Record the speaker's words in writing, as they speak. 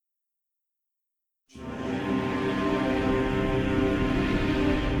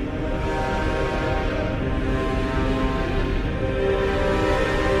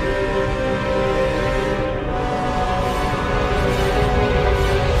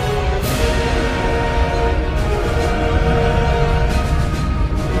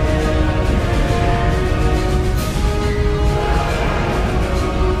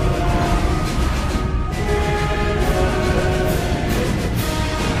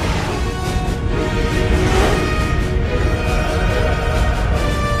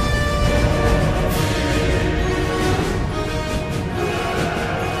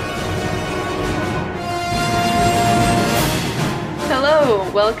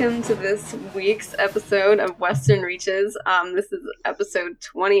welcome to this week's episode of Western Reaches. This is episode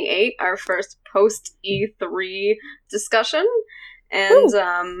 28, our first post-E3 discussion. And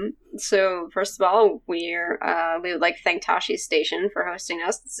so first of all, we would like to thank Tashi Station for hosting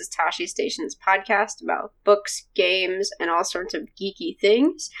us. This is Tashi Station's podcast about books, games, and all sorts of geeky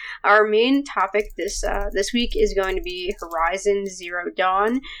things. Our main topic this week is going to be Horizon Zero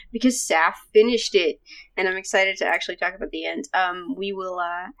Dawn, because Saf finished it, and I'm excited to actually talk about the end. We will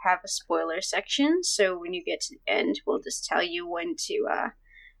have a spoiler section, so when you get to the end, we'll just tell you when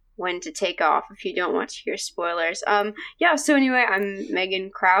to take off if you don't want to hear spoilers. So anyway, I'm Megan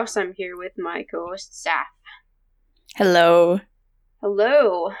Krause. I'm here with my co-host, Saf. Hello.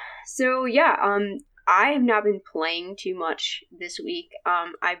 So I have not been playing too much this week.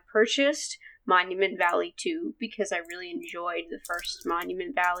 I purchased Monument Valley 2 because I really enjoyed the first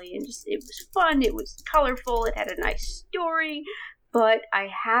Monument Valley, and just it was fun, it was colorful, it had a nice story, but I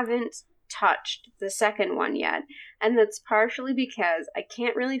haven't touched the second one yet, and that's partially because I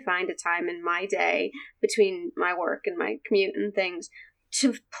can't really find a time in my day between my work and my commute and things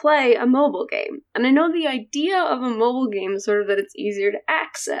to play a mobile game. And I know the idea of a mobile game is sort of that it's easier to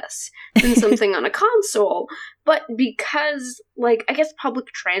access than something on a console, but because, I guess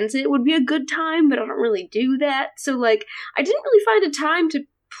public transit would be a good time, but I don't really do that, so, I didn't really find a time to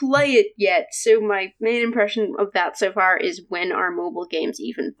play it yet, so my main impression of that so far is, when are mobile games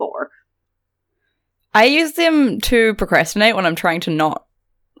even for? I use them to procrastinate when I'm trying to not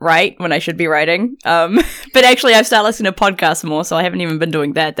write when I should be writing. But actually I've started listening to podcasts more, so I haven't even been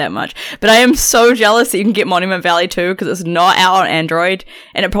doing that much. But I am so jealous that you can get Monument Valley 2, because it's not out on Android,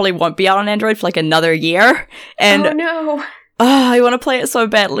 and it probably won't be out on Android for another year. And oh no! I want to play it so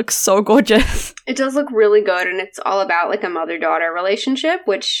bad. It looks so gorgeous. It does look really good, and it's all about a mother-daughter relationship,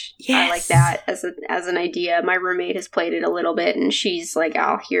 which yes. I like that as an idea. My roommate has played it a little bit, and she's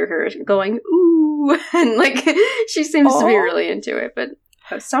I'll hear her going ooh, and she seems to be really into it. But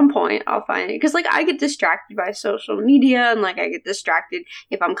at some point, I'll find it, because I get distracted by social media, and I get distracted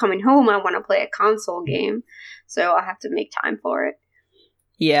if I'm coming home. I want to play a console game, so I'll have to make time for it.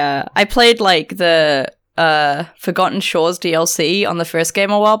 Yeah, I played the Forgotten Shores DLC on the first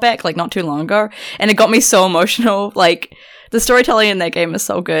game a while back, not too long ago, and it got me so emotional. The storytelling in that game is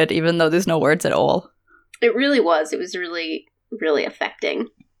so good, even though there's no words at all. It really was. It was really, really affecting.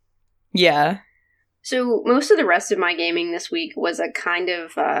 Yeah. So most of the rest of my gaming this week was a kind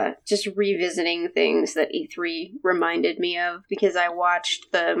of just revisiting things that E3 reminded me of, because I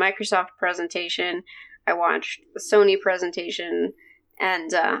watched the Microsoft presentation, I watched the Sony presentation,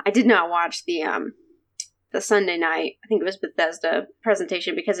 and I did not watch the Sunday night, I think it was Bethesda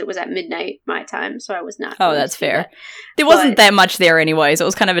presentation, because it was at midnight my time, so I was not. Oh, that's fair. There wasn't that much there anyway, so it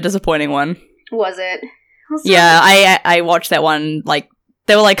was kind of a disappointing one. Was it? Yeah, I watched that one,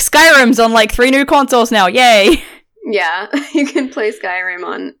 they were Skyrim's on 3 new consoles now, yay! Yeah, you can play Skyrim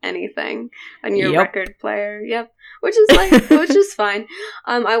on anything, on your record player, yep. Which is fine.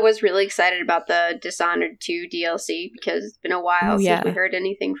 I was really excited about the Dishonored 2 DLC, because it's been a while since we heard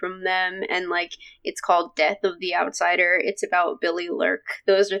anything from them, and it's called Death of the Outsider. It's about Billy Lurk.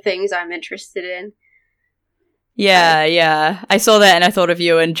 Those are things I'm interested in. Yeah. I saw that and I thought of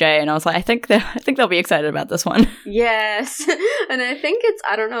you and Jay, and I was I think they'll be excited about this one. Yes, and I think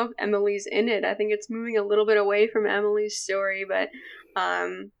I don't know if Emily's in it. I think it's moving a little bit away from Emily's story, but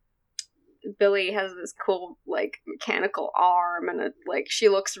Billy has this cool mechanical arm, and she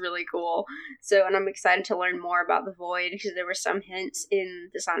looks really cool. So, and I'm excited to learn more about the Void, because there were some hints in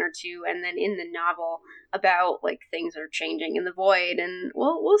Dishonored 2 and then in the novel about things are changing in the Void, and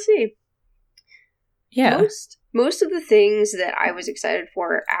we'll see. Yeah. Most of the things that I was excited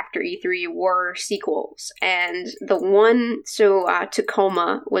for after E3 were sequels, and the one,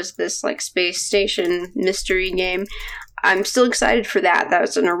 Tacoma was this space station mystery game. I'm still excited for that. That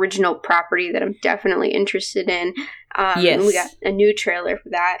was an original property that I'm definitely interested in. Yes. We got a new trailer for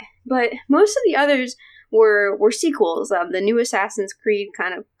that. But most of the others were sequels. The new Assassin's Creed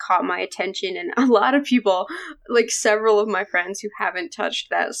kind of caught my attention, and a lot of people, several of my friends who haven't touched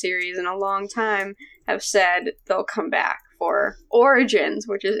that series in a long time, have said they'll come back for Origins,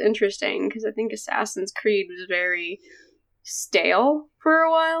 which is interesting, because I think Assassin's Creed was very stale for a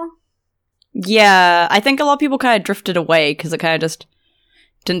while. Yeah, I think a lot of people kind of drifted away because it kind of just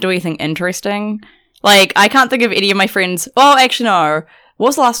didn't do anything interesting. I can't think of any of my friends. Oh, actually, no. What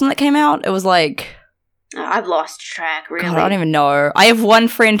was the last one that came out? It was I've lost track, really. God, I don't even know. I have one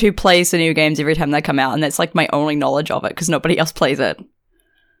friend who plays the new games every time they come out, and that's my only knowledge of it, because nobody else plays it.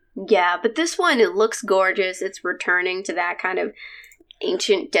 Yeah, but this one, it looks gorgeous. It's returning to that kind of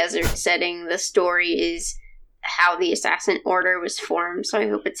ancient desert setting. The story is how the Assassin Order was formed, so I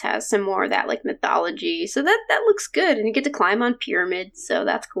hope it has some more of that, like, mythology. So that looks good, and you get to climb on pyramids, so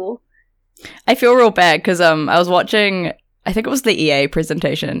that's cool. I feel real bad because I was watching, I think it was the EA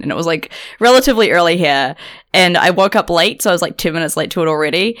presentation, and it was like relatively early here, and I woke up late, so I was like 2 minutes late to it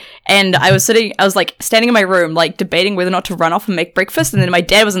already, and I was like standing in my room, like debating whether or not to run off and make breakfast, and then my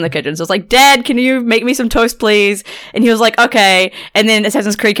dad was in the kitchen, so I was like, Dad, can you make me some toast, please? And he was like, okay, and then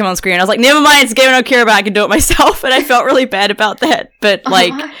Assassin's Creed came on screen, I was like, never mind, it's a game I don't care about, I can do it myself, and I felt really bad about that, but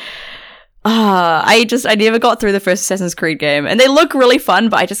like... I never got through the first Assassin's Creed game, and they look really fun,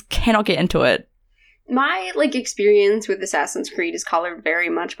 but I just cannot get into it. My, like, experience with Assassin's Creed is colored very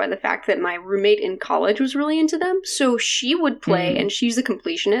much by the fact that my roommate in college was really into them, so she would play, and she's a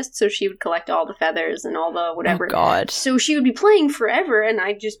completionist, so she would collect all the feathers and all the whatever. Oh, God. So she would be playing forever, and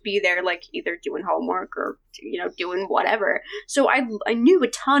I'd just be there, like, either doing homework or, doing whatever. So I knew a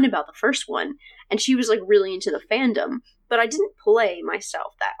ton about the first one, and she was, like, really into the fandom. But I didn't play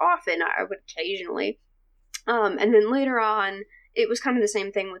myself that often. I would occasionally. And then later on, it was kind of the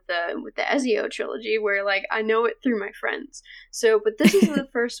same thing with the Ezio trilogy, where, like, I know it through my friends. So, but this is the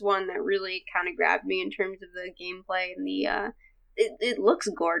first one that really kind of grabbed me in terms of the gameplay and the, it looks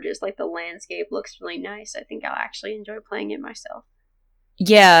gorgeous. Like, the landscape looks really nice. I think I'll actually enjoy playing it myself.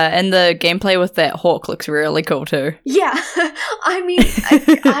 Yeah, and the gameplay with that hawk looks really cool too. Yeah, I mean,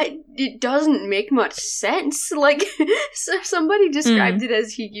 it doesn't make much sense. Like, so somebody described it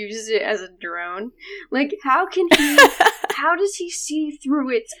as he uses it as a drone. Like, how does he see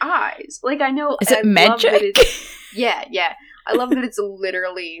through its eyes? Like, I know... Is it magic? Yeah. I love that it's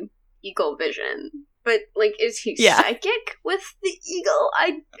literally eagle vision. But, like, is he psychic with the eagle?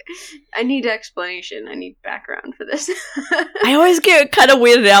 I need explanation. I need background for this. I always get kind of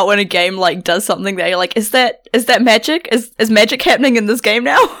weirded out when a game, like, does something that you're like, is that magic? Is magic happening in this game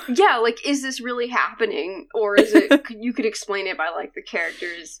now? Yeah, like, is this really happening? Or is it, you could explain it by, like, the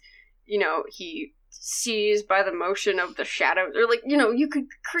characters, he sees by the motion of the shadows. Or, like, you could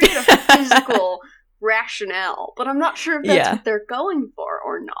create a physical rationale. But I'm not sure if that's what they're going for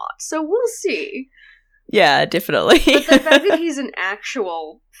or not. So we'll see. Yeah, definitely. But the fact that he's an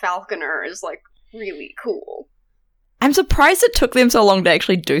actual falconer is, like, really cool. I'm surprised it took them so long to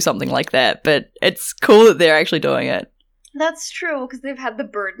actually do something like that, but it's cool that they're actually doing it. That's true, because they've had the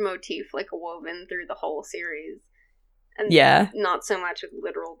bird motif, like, woven through the whole series. And not so much with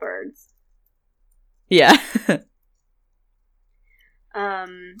literal birds. Yeah.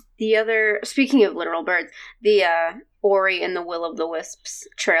 Speaking of literal birds, the, Ori and the Will of the Wisps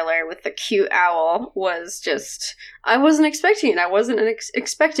trailer with the cute owl was just... I wasn't expecting it. I wasn't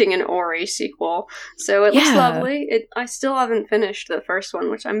expecting an Ori sequel. So it looks lovely. I still haven't finished the first one,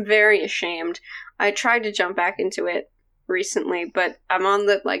 which I'm very ashamed. I tried to jump back into it recently, but I'm on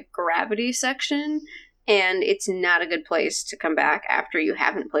the, like, gravity section, and it's not a good place to come back after you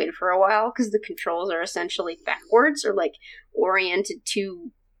haven't played for a while, because the controls are essentially backwards, or, like, oriented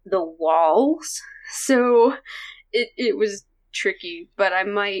to the walls. So... It was tricky, but I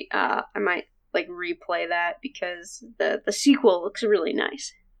might like replay that because the sequel looks really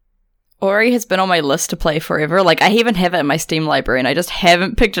nice. Ori has been on my list to play forever. Like, I even have it in my Steam library, and I just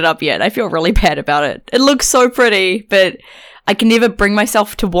haven't picked it up yet. I feel really bad about it. It looks so pretty, but I can never bring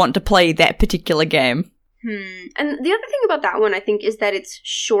myself to want to play that particular game. And the other thing about that one, I think, is that it's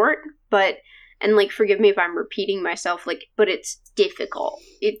short, and, like, forgive me if I'm repeating myself, like, but it's difficult.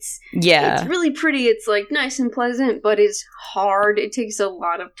 It's really pretty. It's, like, nice and pleasant, but it's hard. It takes a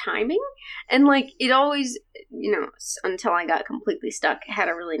lot of timing. And, like, it always, until I got completely stuck, had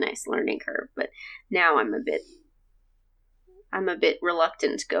a really nice learning curve. But now I'm a bit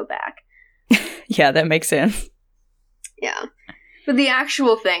reluctant to go back. Yeah, that makes sense. Yeah. But the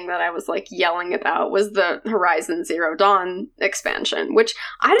actual thing that I was, like, yelling about was the Horizon Zero Dawn expansion, which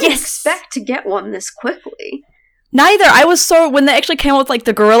I didn't expect to get one this quickly. Neither. When they actually came out with, like,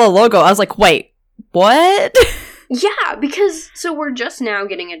 the gorilla logo, I was like, wait, what? Yeah, because, so we're just now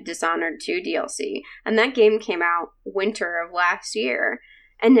getting a Dishonored 2 DLC, and that game came out winter of last year,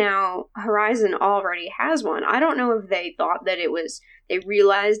 and now Horizon already has one. I don't know if they thought that they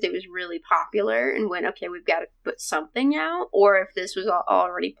realized it was really popular and went, okay, we've got to put something out, or if this was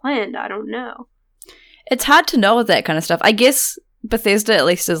already planned. I don't know. It's hard to know with that kind of stuff. I guess Bethesda at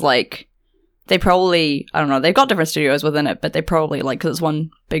least is like, they probably, I don't know, they've got different studios within it, but they probably, like, because it's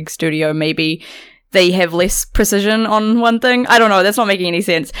one big studio, maybe they have less precision on one thing. I don't know, that's not making any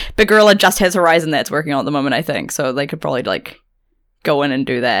sense. But Guerrilla just has Horizon that's working on at the moment, I think, so they could probably, like, go in and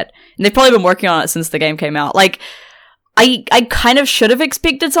do that. And they've probably been working on it since the game came out. Like, I kind of should have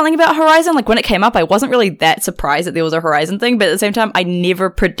expected something about Horizon. Like, when it came up, I wasn't really that surprised that there was a Horizon thing, but at the same time, I never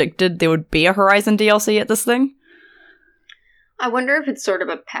predicted there would be a Horizon DLC at this thing. I wonder if it's sort of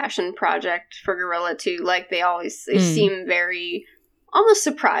a passion project for Guerrilla too. Like, they seem very almost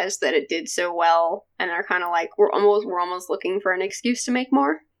surprised that it did so well, and are kind of like, we're almost looking for an excuse to make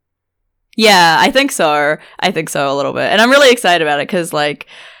more. Yeah, I think so. I think so a little bit. And I'm really excited about it because, like,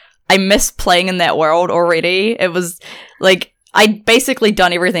 I miss playing in that world already. It was, like, I'd basically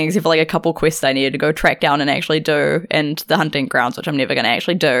done everything except for, like, a couple quests I needed to go track down and actually do, and the hunting grounds, which I'm never going to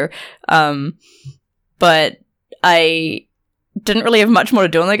actually do. But I didn't really have much more to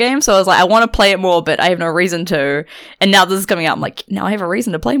do in the game, so I was like, I want to play it more, but I have no reason to. And now this is coming out, I'm like, now I have a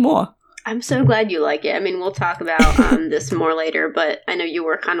reason to play more. I'm so glad you like it. I mean, we'll talk about this more later, but I know you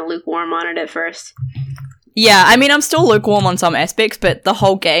were kind of lukewarm on it at first. Yeah, I mean, I'm still lukewarm on some aspects, but the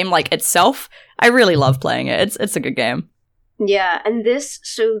whole game, like, itself, I really love playing it. It's a good game. Yeah, and this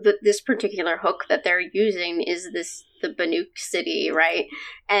particular hook that they're using is the Banuk city, right?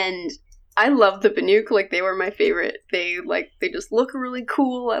 And I love the Banuk, like, they were my favorite. They just look really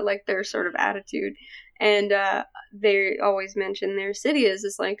cool. I like their sort of attitude. And they always mention their city as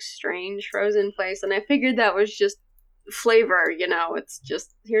this, like, strange frozen place, and I figured that was just flavor, you know, it's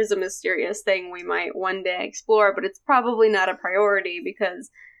just, here's a mysterious thing we might one day explore, but it's probably not a priority because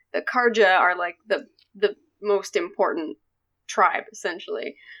the Karja are, like, the most important tribe,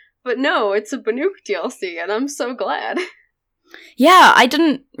 essentially. But no, it's a Banuk DLC, and I'm so glad. Yeah, I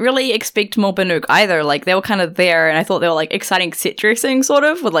didn't really expect more Banuk either. Like, they were kind of there, and I thought they were, like, exciting set dressing, sort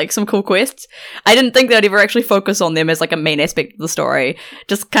of, with, like, some cool quests. I didn't think they'd ever actually focus on them as, like, a main aspect of the story.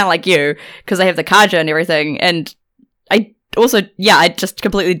 Just kind of like you, because they have the Karja and everything, and I also, yeah, I just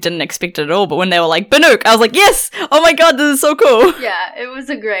completely didn't expect it at all, but when they were like, Banuk, I was like, yes! Oh my god, this is so cool! Yeah, it was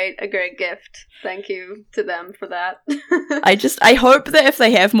a great gift. Thank you to them for that. I hope that if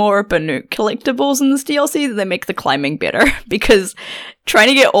they have more Banuk collectibles in this DLC, that they make the climbing better, because trying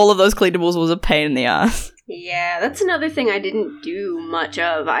to get all of those collectibles was a pain in the ass. Yeah, that's another thing I didn't do much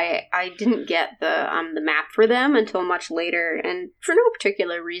of. I didn't get the map for them until much later, and for no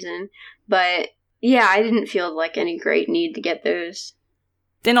particular reason, but yeah, I didn't feel like any great need to get those.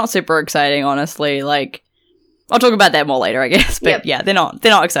 They're not super exciting, honestly. Like, I'll talk about that more later, I guess. But yep. Yeah, they're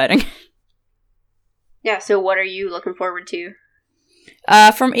not exciting. Yeah, so what are you looking forward to?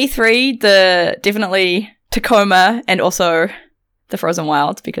 From E3, definitely Tacoma and also the Frozen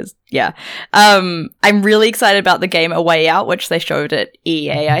Wilds, because, yeah. I'm really excited about the game A Way Out, which they showed at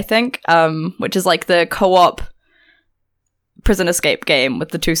EA, I think, which is like the co-op prison escape game with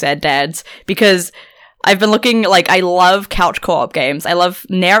the two sad dads, because I've been looking, like, I love couch co-op games. I love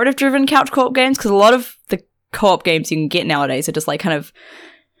narrative-driven couch co-op games, because a lot of the co-op games you can get nowadays are just, like, kind of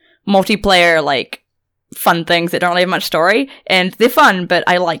multiplayer, like, fun things that don't really have much story, and they're fun, but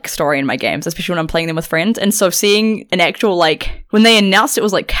I like story in my games, especially when I'm playing them with friends. And so seeing an actual, like, when they announced it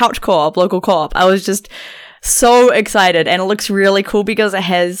was, like, couch co-op, local co-op, I was just so excited, and it looks really cool because it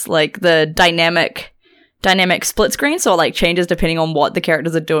has, like, the dynamic split screen, so it, like, changes depending on what the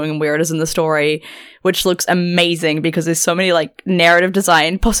characters are doing and where it is in the story, which looks amazing because there's so many, like, narrative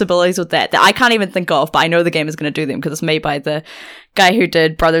design possibilities with that I can't even think of, but I know the game is going to do them because it's made by the guy who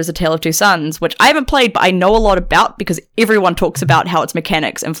did Brothers: A Tale of Two Sons, which I haven't played, but I know a lot about because everyone talks about how its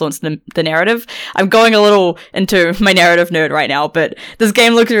mechanics influence the narrative. I'm going a little into my narrative nerd right now, but this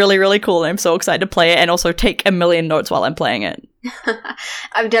game looks really, really cool, and I'm so excited to play it and also take a million notes while I'm playing it.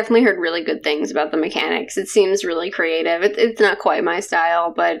 I've definitely heard really good things about the mechanics. It seems really creative. It's not quite my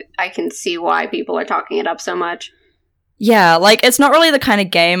style, but I can see why people are talking it up so much. Yeah, like, it's not really the kind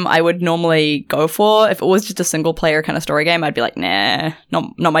of game I would normally go for. If it was just a single player kind of story game, I'd be like, nah,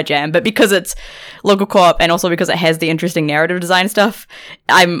 not my jam. But because it's local co-op and also because it has the interesting narrative design stuff,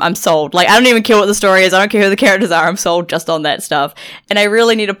 I'm sold. Like, I don't even care what the story is. I don't care who the characters are. I'm sold just on that stuff. And I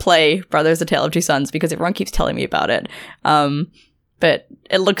really need to play Brothers: A Tale of Two Sons because everyone keeps telling me about it. But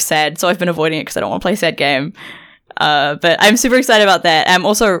it looks sad, so I've been avoiding it because I don't want to play a sad game. But I'm super excited about that. I'm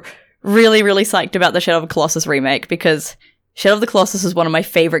also really, really psyched about the Shadow of the Colossus remake because Shadow of the Colossus is one of my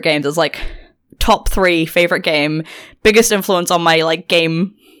favorite games. It's like top 3 favorite game, biggest influence on my, like,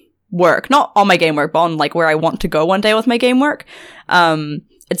 game work. Not on my game work, but on, like, where I want to go one day with my game work.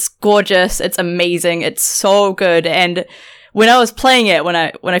 It's gorgeous. It's amazing. It's so good. And when I was playing it, when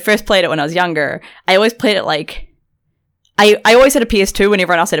I first played it when I was younger, I always played it like, I always had a PS2 when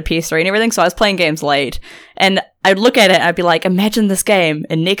everyone else had a PS3 and everything, so I was playing games late. And I'd look at it and I'd be like, imagine this game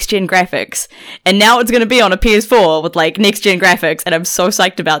in next-gen graphics. And now it's going to be on a PS4 with, like, next-gen graphics, and I'm so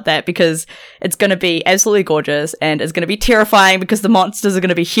psyched about that because it's going to be absolutely gorgeous, and it's going to be terrifying because the monsters are going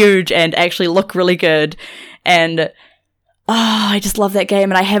to be huge and actually look really good. And I just love that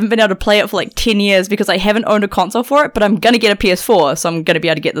game, and I haven't been able to play it for like 10 years because I haven't owned a console for it, but I'm going to get a PS4, so I'm going to be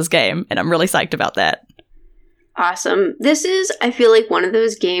able to get this game, and I'm really psyched about that. Awesome. This is, I feel like, one of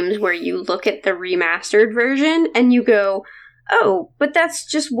those games where you look at the remastered version and you go, oh, but that's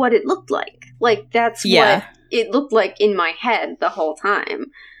just what it looked like. Like, that's what it looked like in my head the whole time.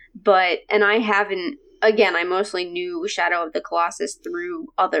 And I haven't, again, I mostly knew Shadow of the Colossus through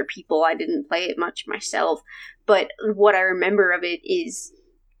other people. I didn't play it much myself. But what I remember of it is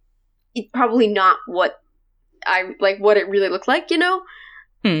it's probably not what what it really looked like, you know?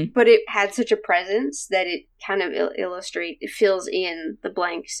 But it had such a presence that it kind of it fills in the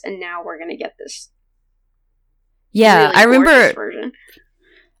blanks, and now we're going to get this. Yeah, really I remember version.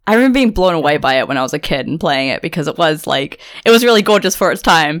 I remember being blown away by it when I was a kid and playing it because it was really gorgeous for its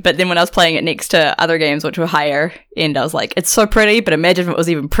time. But then when I was playing it next to other games which were higher end, I was like, it's so pretty, but imagine if it was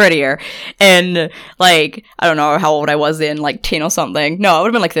even prettier. And I don't know how old I was then, 10 or something. No, I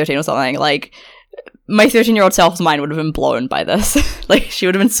would have been 13 or something. My 13-year-old self's mind would have been blown by this. She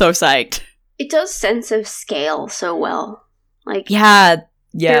would have been so psyched. It does sense of scale so well. Yeah.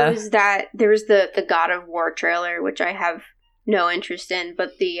 There was the God of War trailer, which I have no interest in,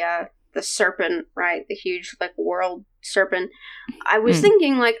 but the serpent, right? The huge world serpent. I was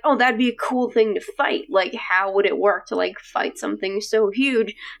thinking oh, that'd be a cool thing to fight. How would it work to fight something so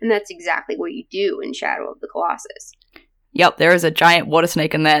huge? And that's exactly what you do in Shadow of the Colossus. Yep, there is a giant water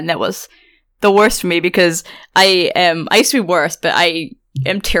snake in that, and that was the worst for me because I used to be worse, but I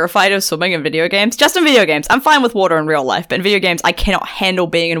am terrified of swimming in video games. Just in video games. I'm fine with water in real life, but in video games, I cannot handle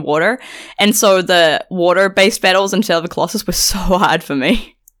being in water. And so the water-based battles in Shadow of the Colossus were so hard for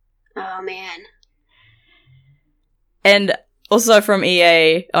me. Oh, man. And also from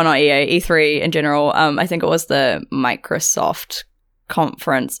E3 in general, I think it was the Microsoft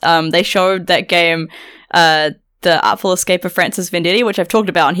conference. They showed that game, The Artful Escape of Francis Venditti, which I've talked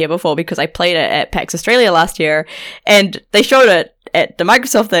about on here before because I played it at PAX Australia last year, and they showed it at the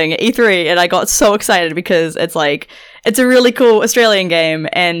Microsoft thing at E3, and I got so excited because it's a really cool Australian game,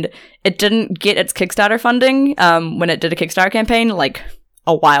 and it didn't get its Kickstarter funding when it did a Kickstarter campaign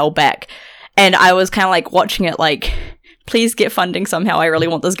a while back, and I was kind of watching it please get funding somehow, I really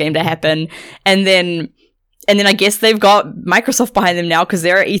want this game to happen. And then I guess they've got Microsoft behind them now because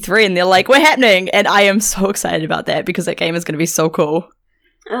they're at E3 and they're we're happening. And I am so excited about that because that game is going to be so cool.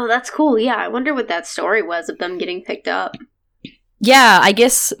 Oh, that's cool. Yeah, I wonder what that story was of them getting picked up. Yeah, I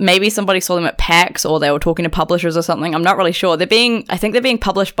guess maybe somebody saw them at PAX or they were talking to publishers or something. I'm not really sure. I think they're being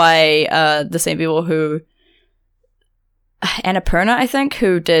published by the same people who... Annapurna, I think,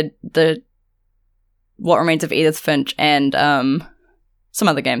 who did the What Remains of Edith Finch and... some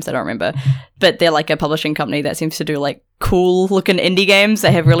other games I don't remember, but they're a publishing company that seems to do cool looking indie games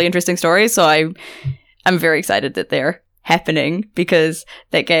that have really interesting stories. So I'm very excited that they're happening because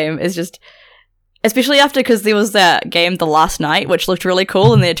that game is just, especially after, because there was that game The Last Night, which looked really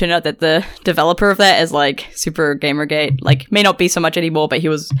cool, and then it turned out that the developer of that is super Gamergate, may not be so much anymore, but he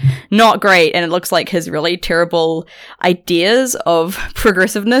was not great, and it looks like his really terrible ideas of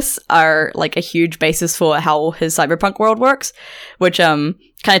progressiveness are a huge basis for how his cyberpunk world works, which kind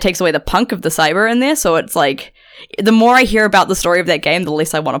of takes away the punk of the cyber in there. So it's the more I hear about the story of that game, the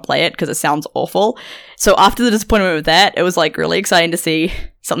less I want to play it because it sounds awful. So after the disappointment with that, it was really exciting to see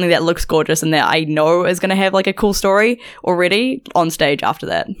something that looks gorgeous and that I know is going to have a cool story already on stage after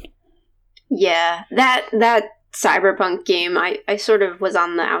that. Yeah, that cyberpunk game, I sort of was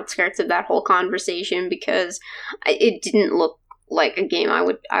on the outskirts of that whole conversation because it didn't look like a game I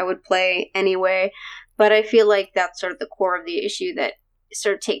would play anyway. But I feel like that's sort of the core of the issue, that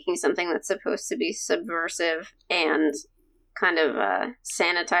sort of taking something that's supposed to be subversive and kind of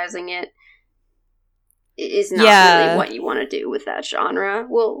sanitizing it is not really what you want to do with that genre.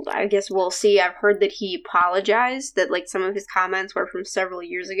 Well, I guess we'll see. I've heard that he apologized, that some of his comments were from several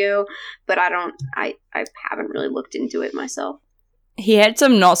years ago, but I haven't really looked into it myself. He had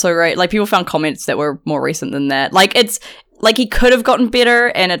some not so great, people found comments that were more recent than that. It's he could have gotten better,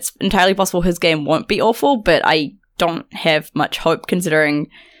 and it's entirely possible his game won't be awful, but I don't have much hope considering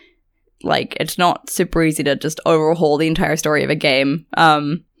it's not super easy to just overhaul the entire story of a game.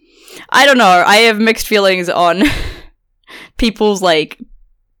 I don't know. I have mixed feelings on people's I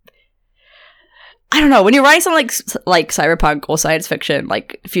don't know. When you're writing something like cyberpunk or science fiction,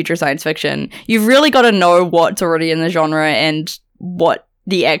 future science fiction, you've really got to know what's already in the genre and what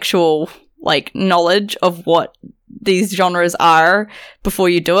the actual knowledge of what these genres are before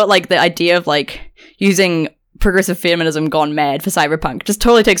you do it. The idea of using progressive feminism gone mad for cyberpunk just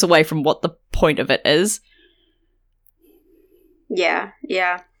totally takes away from what the point of it is. Yeah.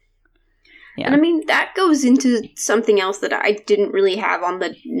 Yeah. And I mean, that goes into something else that I didn't really have on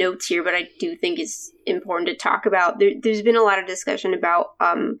the notes here, but I do think is important to talk about. There's been a lot of discussion about,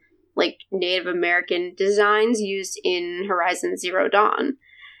 like, Native American designs used in Horizon Zero Dawn.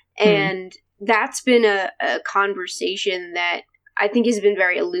 And that's been a conversation that I think has been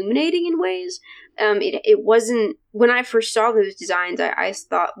very illuminating in ways. It wasn't, when I first saw those designs, I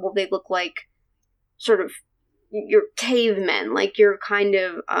thought, well, they look like sort of your cavemen, like your kind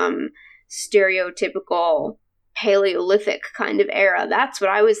of stereotypical Paleolithic kind of era. That's what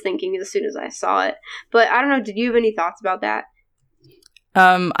I was thinking as soon as I saw it. But I don't know, did you have any thoughts about that?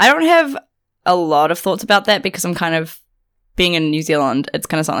 I don't have a lot of thoughts about that because I'm kind of, being in New Zealand, it's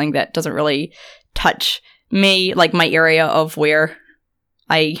kind of something that doesn't really touch me, like my area of where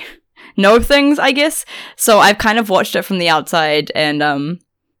I know things, I guess. So I've kind of watched it from the outside and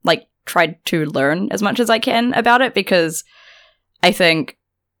like tried to learn as much as I can about it because I think,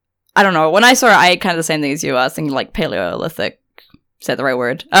 I don't know, when I saw it, I had kind of the same thing as you. I was thinking like Paleolithic, is that the right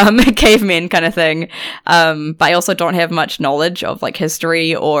word? Cavemen kind of thing. But I also don't have much knowledge of like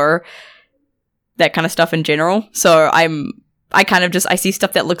history or that kind of stuff in general. So I kind of just, I see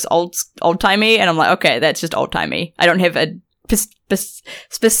stuff that looks old-timey and I'm like, okay, that's just old-timey. I don't have a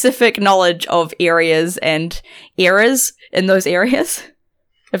specific knowledge of areas and eras in those areas,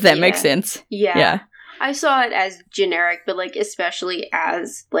 if that makes sense. Yeah. I saw it as generic, but like especially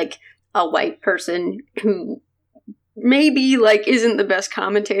as like a white person who maybe like isn't the best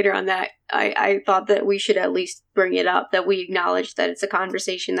commentator on that. I thought that we should at least bring it up, that we acknowledge that it's a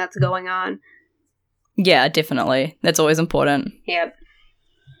conversation that's going on. Yeah, definitely. That's always important. Yep.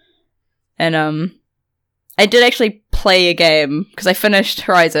 And I did actually play a game because I finished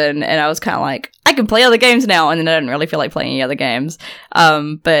Horizon and I was kind of like, I can play other games now, and then I didn't really feel like playing any other games.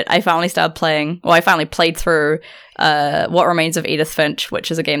 But I finally played through What Remains of Edith Finch,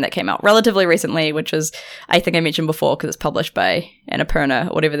 which is a game that came out relatively recently, which is, I think I mentioned before because it's published by Annapurna,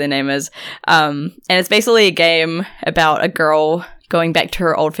 or whatever their name is. And it's basically a game about a girl going back to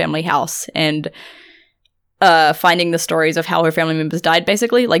her old family house and finding the stories of how her family members died,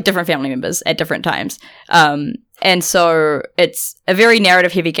 basically, like different family members at different times. And so it's a very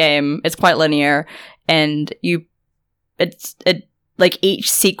narrative heavy game. It's quite linear, and like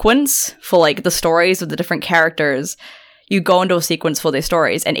each sequence for like the stories of the different characters, you go into a sequence for their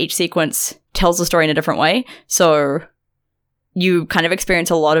stories, and each sequence tells the story in a different way. So you kind of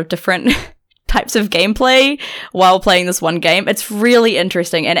experience a lot of different types of gameplay while playing this one game. It's really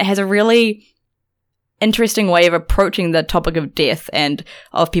interesting, and it has a really interesting way of approaching the topic of death and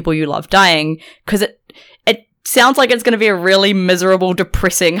of people you love dying, because it sounds like it's going to be a really miserable,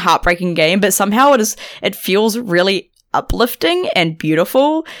 depressing, heartbreaking game, but somehow it feels really uplifting and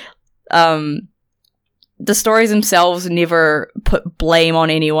beautiful. The stories themselves never put blame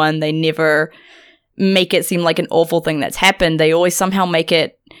on anyone. They never make it seem like an awful thing that's happened. They always somehow make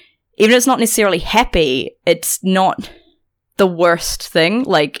it, even if it's not necessarily happy, it's not the worst thing.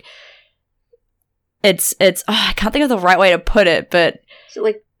 Like, it's I can't think of the right way to put it, but is it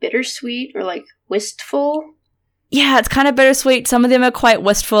like bittersweet or like wistful? Yeah, it's kind of bittersweet. Some of them are quite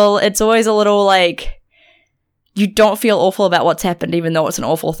wistful. It's always a little like, you don't feel awful about what's happened, even though it's an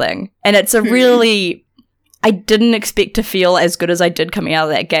awful thing. And it's a really, I didn't expect to feel as good as I did coming out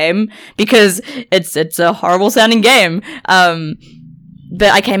of that game, because it's a horrible sounding game.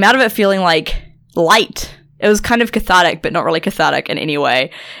 But I came out of it feeling like light. It was kind of cathartic, but not really cathartic in any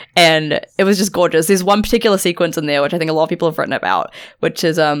way. And it was just gorgeous. There's one particular sequence in there, which I think a lot of people have written about, which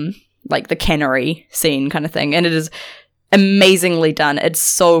is like the cannery scene kind of thing. And it is amazingly done. It's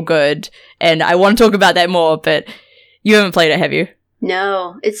so good. And I want to talk about that more, but you haven't played it, have you?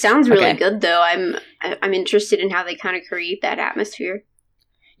 No. It sounds really good, though. I'm interested in how they kind of create that atmosphere.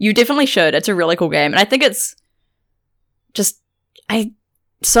 You definitely should. It's a really cool game. And I think it's just,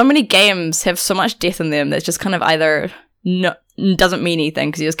 so many games have so much death in them that's just kind of either doesn't mean anything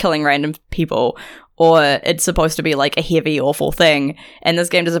because you're just killing random people, or it's supposed to be like a heavy, awful thing. And this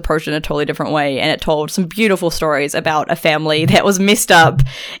game just approached it in a totally different way, and it told some beautiful stories about a family that was messed up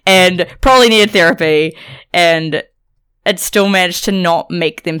and probably needed therapy, and it still managed to not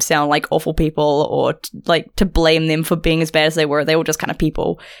make them sound like awful people or like to blame them for being as bad as they were. They were just kind of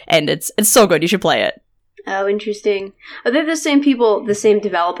people, and it's so good. You should play it. Oh, interesting. Are they the same people, the same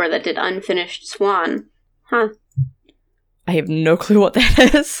developer that did Unfinished Swan? Huh. I have no clue what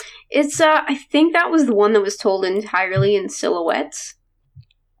that is. It's, I think that was the one that was told entirely in silhouettes.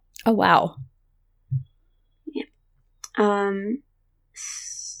 Oh, wow. Yeah. A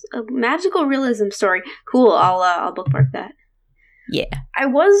magical realism story. Cool, I'll bookmark that. Yeah. I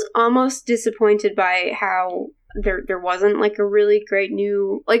was almost disappointed by how there wasn't like a really great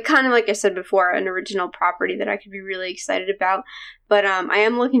new, like, kind of like I said before, an original property that I could be really excited about. But I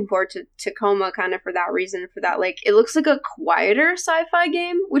am looking forward to Tacoma kind of for that reason, for that, like, it looks like a quieter sci-fi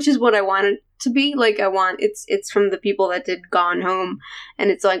game, which is what I want it to be. Like, it's from the people that did Gone Home, and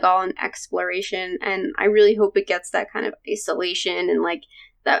it's like all in exploration, and I really hope it gets that kind of isolation and like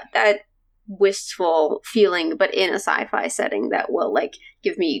that wistful feeling, but in a sci-fi setting that will like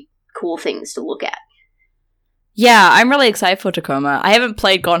give me cool things to look at. Yeah, I'm really excited for Tacoma. I haven't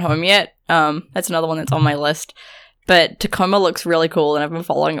played Gone Home yet. That's another one that's on my list. But Tacoma looks really cool, and I've been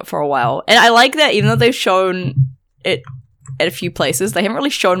following it for a while. And I like that even though they've shown it at a few places, they haven't really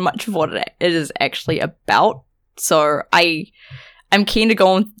shown much of what it is actually about. So I'm keen to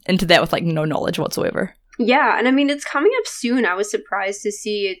go into that with like no knowledge whatsoever. Yeah, and I mean, it's coming up soon. I was surprised to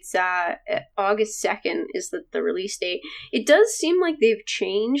see it's August 2nd is the release date. It does seem like they've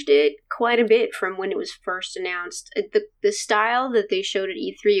changed it quite a bit from when it was first announced. The style that they showed at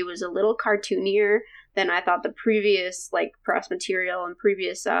E3 was a little cartoonier than I thought the previous like press material and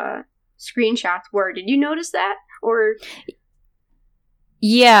previous screenshots were. Did you notice that? Or...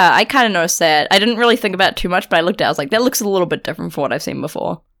 Yeah, I kind of noticed that. I didn't really think about it too much, but I looked at it, I was like, that looks a little bit different from what I've seen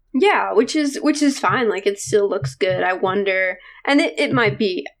before. Yeah, which is fine. Like, it still looks good. I wonder, and it might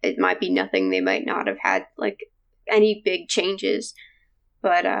be nothing. They might not have had like any big changes,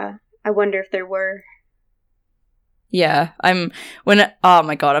 but I wonder if there were. Yeah, oh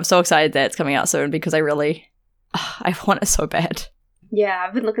my god, I'm so excited that it's coming out soon because I want it so bad. Yeah,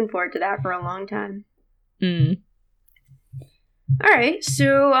 I've been looking forward to that for a long time. Mm. All right,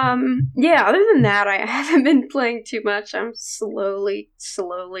 so yeah. Other than that, I haven't been playing too much. I'm slowly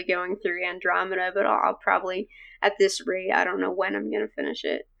going through Andromeda, but I'll probably, at this rate, I don't know when I'm gonna finish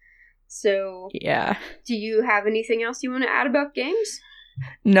it. So yeah. Do you have anything else you want to add about games?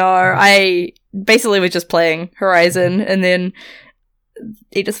 No, I basically was just playing Horizon, and then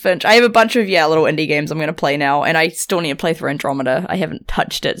Edith Finch. I have a bunch of little indie games I'm gonna play now, and I still need to play through Andromeda. I haven't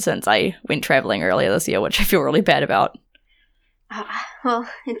touched it since I went traveling earlier this year, which I feel really bad about. Well,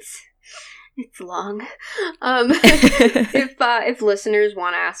 it's long. If listeners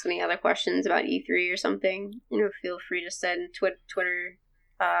want to ask any other questions about E3 or something, feel free to send Twitter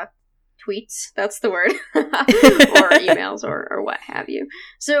tweets. That's the word, or emails, or what have you.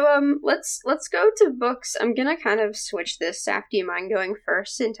 So let's go to books. I'm gonna kind of switch this. Saf, do you mind going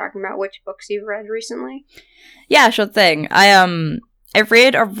first and talking about which books you've read recently? Yeah, sure thing. I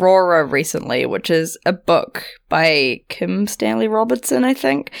read Aurora recently, which is a book by Kim Stanley Robertson, I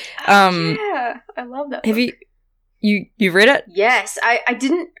think. Yeah, I love that book. Have you read it? Yes, I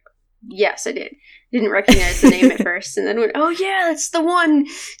didn't. Yes, I did. Didn't recognize the name at first, and then went, oh yeah, that's the one.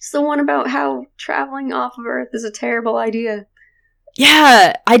 It's the one about how traveling off of Earth is a terrible idea.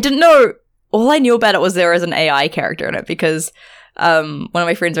 Yeah, I didn't know. All I knew about it was there was an AI character in it because one of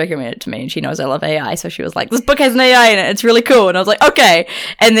my friends recommended it to me, and she knows I love AI, so she was like, this book has an AI in it, it's really cool. And I was like, okay.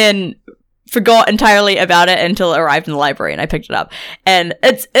 And then forgot entirely about it until it arrived in the library, and I picked it up. And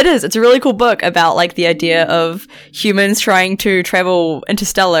it's a really cool book about like the idea of humans trying to travel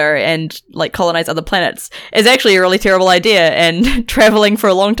interstellar and like colonize other planets is actually a really terrible idea, and traveling for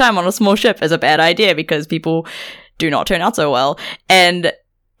a long time on a small ship is a bad idea because people do not turn out so well. And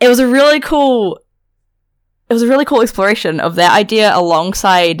it was a really cool exploration of that idea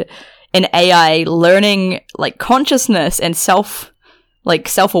alongside an AI learning like consciousness and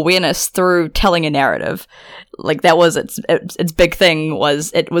self-awareness through telling a narrative. Like that was its big thing,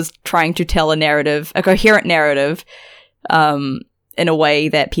 was it was trying to tell a narrative, a coherent narrative, in a way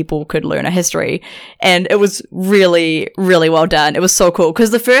that people could learn a history. And it was really, really well done. It was so cool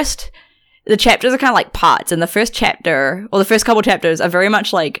because the chapters are kind of like parts, and the first chapter, or the first couple chapters, are very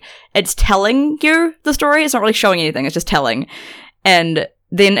much like, it's telling you the story, it's not really showing anything, it's just telling. And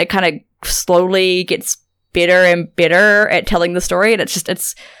then it kind of slowly gets better and better at telling the story, and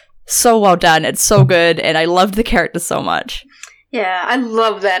it's so well done, it's so good, and I loved the characters so much. Yeah, I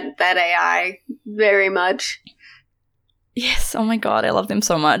love that AI very much. Yes, oh my god, I love them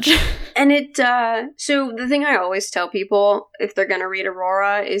so much. And so the thing I always tell people if they're gonna read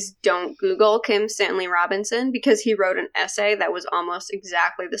Aurora is don't Google Kim Stanley Robinson, because he wrote an essay that was almost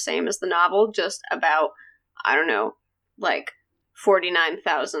exactly the same as the novel, just about, I don't know, like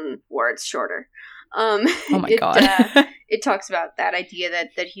 49,000 words shorter. Oh my god. It talks about that idea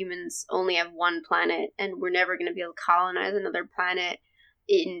that humans only have one planet, and we're never gonna be able to colonize another planet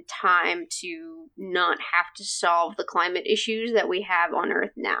in time to not have to solve the climate issues that we have on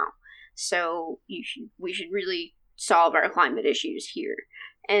Earth now. So we should really solve our climate issues here.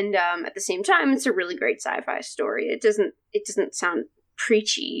 And at the same time, it's a really great sci-fi story. It doesn't sound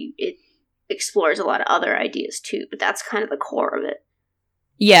preachy. explores a lot of other ideas too, but that's kind of the core of it.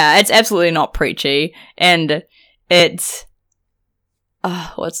 Yeah, it's absolutely not preachy, and it's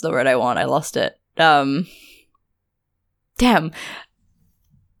what's the word I want? I lost it. Damn.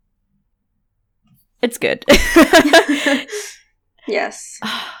 It's good. Yes.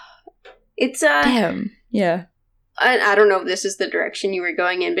 It's Damn. Yeah. I don't know if this is the direction you were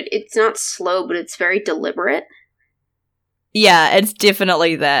going in, but it's not slow, but it's very deliberate. Yeah, it's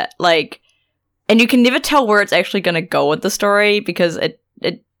definitely that. Like, and you can never tell where it's actually going to go with the story because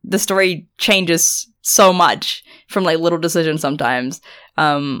the story changes so much from like little decisions sometimes.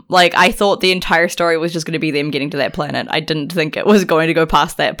 Like I thought the entire story was just going to be them getting to that planet. I didn't think it was going to go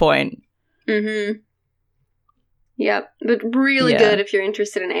past that point. Mm-hmm. Yep, but really good if you're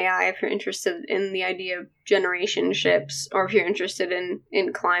interested in AI, if you're interested in the idea of generation ships, or if you're interested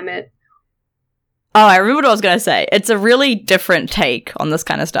in climate. Oh, I remember what I was going to say. It's a really different take on this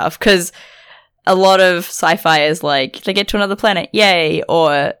kind of stuff, because a lot of sci-fi is like, they get to another planet, yay,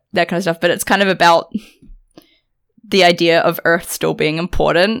 or that kind of stuff, but it's kind of about the idea of Earth still being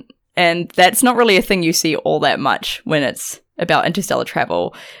important, and that's not really a thing you see all that much when it's about interstellar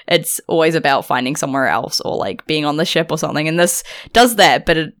travel. It's always about finding somewhere else or like being on the ship or something, and this does that,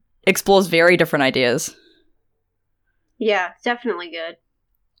 but it explores very different ideas. Yeah, definitely good.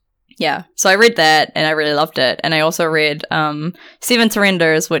 Yeah, so I read that and I really loved it, and I also read Seven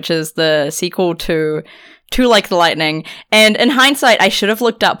Surrenders, which is the sequel to Like the Lightning, and in hindsight I should have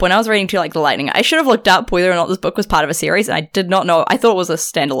looked up, when I was reading To Like the Lightning, I should have looked up whether or not this book was part of a series, and I did not know. I thought it was a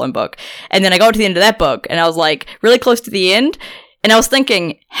standalone book, and then I got to the end of that book and I was like really close to the end, and I was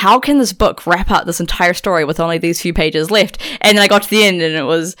thinking, how can this book wrap up this entire story with only these few pages left? And then I got to the end and it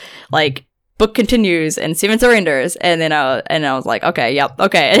was like, book continues and Seven Surrenders, and then I was like, okay, yep,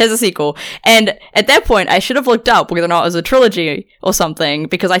 okay, it has a sequel. And at that point I should have looked up whether or not it was a trilogy or something,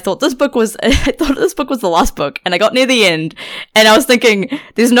 because I thought this book was the last book, and I got near the end and I was thinking,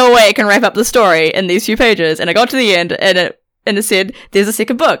 there's no way it can wrap up the story in these few pages, and I got to the end and it said there's a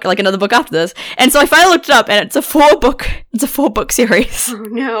second book, like another book after this, and so I finally looked it up, and it's a four book series. Oh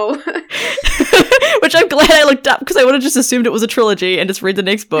no. Which I'm glad I looked up, because I would have just assumed it was a trilogy and just read the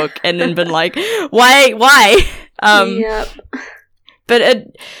next book and then been like, why? Yep. But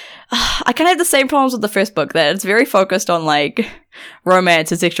I kind of have the same problems with the first book, that it's very focused on like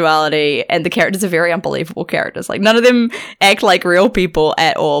romance and sexuality, and the characters are very unbelievable characters. Like none of them act like real people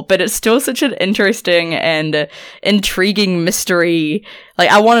at all, but it's still such an interesting and intriguing mystery.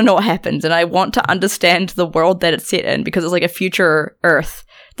 Like I want to know what happens, and I want to understand the world that it's set in, because it's like a future Earth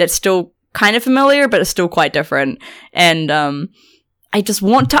that's still kind of familiar, but it's still quite different. And I just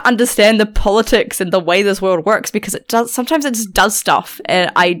want to understand the politics and the way this world works, because sometimes it just does stuff, and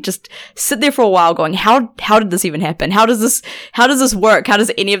I just sit there for a while going, how did this even happen? How does this work? How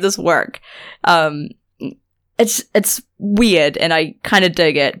does any of this work? It's weird, and I kind of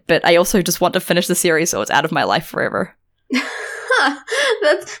dig it, but I also just want to finish the series so it's out of my life forever.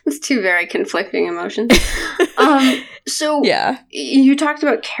 That's two very conflicting emotions. So yeah, you talked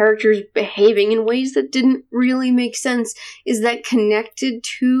about characters behaving in ways that didn't really make sense. Is that connected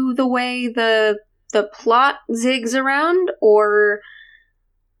to the way the plot zigs around, or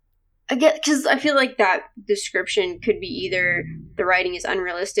again, because I feel like that description could be either the writing is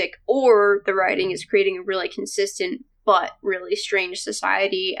unrealistic, or the writing is creating a really consistent but really strange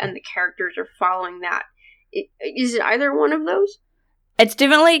society, and the characters are following that. Is it either one of those? It's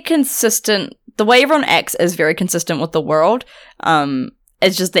definitely consistent. The way everyone acts is very consistent with the world.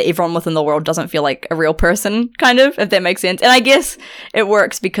 It's just that everyone within the world doesn't feel like a real person, kind of, if that makes sense. And I guess it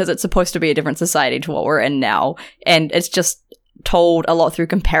works because it's supposed to be a different society to what we're in now. And it's just told a lot through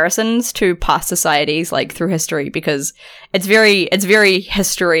comparisons to past societies, like through history, because it's very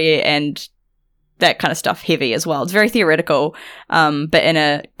history and that kind of stuff heavy as well. It's very theoretical, but in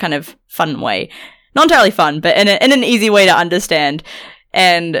a kind of fun way. Not entirely fun, but in an easy way to understand.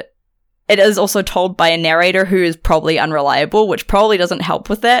 And it is also told by a narrator who is probably unreliable, which probably doesn't help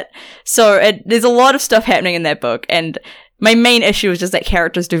with that. So there's a lot of stuff happening in that book, and my main issue is just that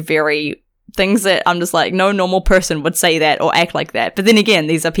characters do things that I'm just like, no normal person would say that or act like that. But then again,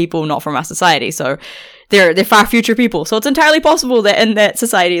 these are people not from our society, so they're far future people. So it's entirely possible that in that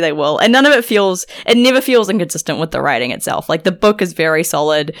society they will. And it never feels inconsistent with the writing itself. Like the book is very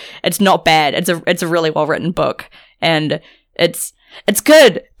solid. It's not bad. It's a really well written book, and it's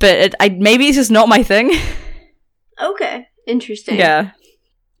good. But maybe it's just not my thing. Okay, interesting. Yeah,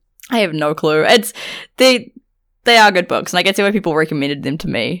 I have no clue. They are good books, and I can see why people recommended them to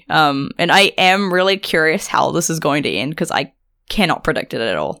me. And I am really curious how this is going to end, because I cannot predict it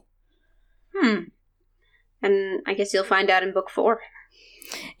at all. And I guess you'll find out in book 4.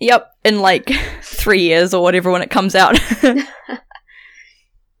 Yep, in like 3 years or whatever when it comes out.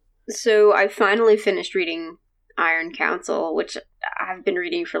 So I finally finished reading Iron Council, which I've been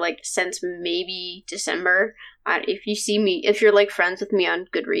reading for like since maybe December. If you're like friends with me on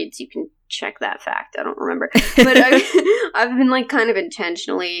Goodreads, you can check that fact. I don't remember, but I've been like kind of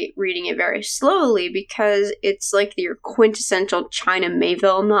intentionally reading it very slowly because it's like your quintessential China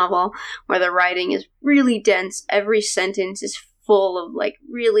Mayville novel where the writing is really dense. Every sentence is full of like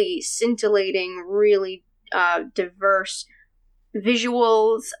really scintillating, really diverse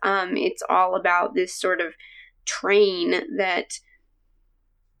visuals. It's all about this sort of train that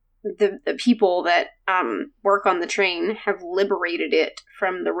the people that work on the train have liberated it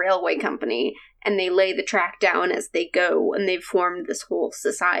from the railway company, and they lay the track down as they go, and they've formed this whole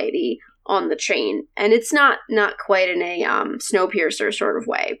society on the train. And it's not quite in a Snowpiercer sort of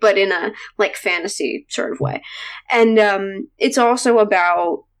way, but in a like fantasy sort of way. And it's also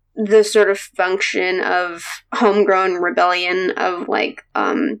about the sort of function of homegrown rebellion of like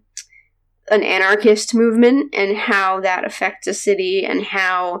an anarchist movement and how that affects a city and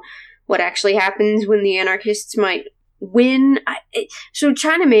what actually happens when the anarchists might win. So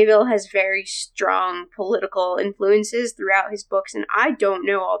China Mayville has very strong political influences throughout his books, and I don't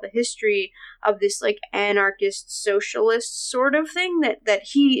know all the history of this like anarchist socialist sort of thing that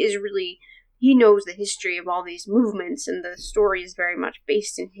he knows the history of all these movements, and the story is very much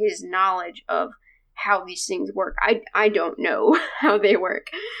based in his knowledge of how these things work. I don't know how they work,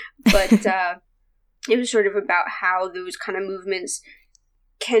 but it was sort of about how those kind of movements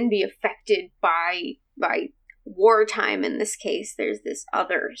can be affected by wartime. In this case, there's this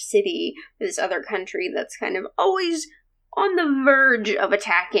other city, this other country that's kind of always on the verge of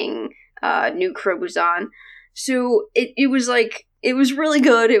attacking New Crobuzon. So it was like, it was really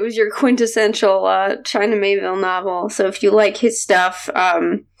good. It was your quintessential China Mayville novel. So if you like his stuff,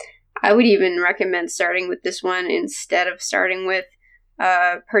 I would even recommend starting with this one instead of starting with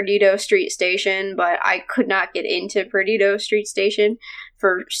Perdido Street Station, but I could not get into Perdido Street Station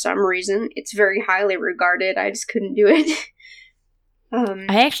for some reason. It's very highly regarded. I just couldn't do it.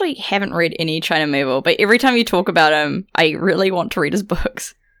 I actually haven't read any China Mayville, but every time you talk about him, I really want to read his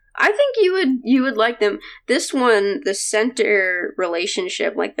books. I think you would like them. This one, the center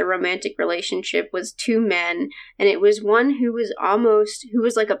relationship, like the romantic relationship, was two men, and it was one who was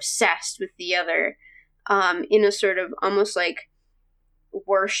like obsessed with the other, in a sort of almost like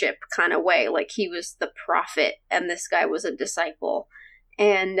worship kind of way. Like he was the prophet, and this guy was a disciple,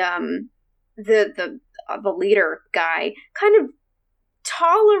 and the leader guy kind of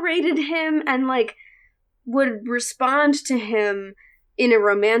tolerated him and like would respond to him in a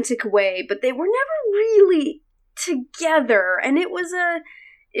romantic way, but they were never really together, and it was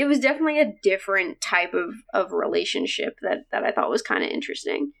definitely a different type of relationship that I thought was kind of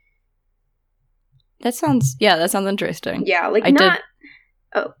interesting. That sounds interesting. Yeah, like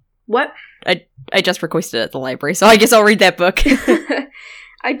what? I just requested it at the library, so I guess I'll read that book.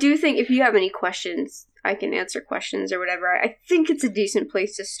 I do think if you have any questions, I can answer questions or whatever. I think it's a decent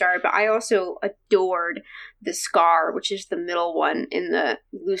place to start, but I also adored The Scar, which is the middle one in the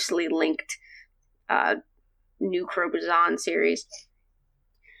loosely linked New Crobuzon series.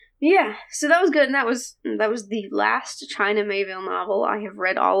 Yeah, so that was good, and that was the last China Mayville novel. I have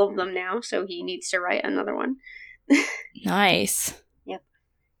read all of them now, so he needs to write another one. Nice. Yep.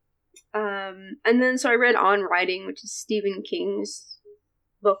 And then so I read On Writing, which is Stephen King's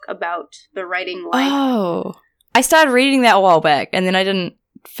book about the writing life. Oh, I started reading that a while back, and then I didn't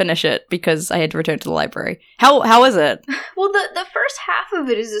finish it because I had to return to the library. How is it? Well, the first half of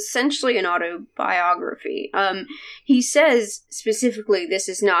it is essentially an autobiography. He says specifically this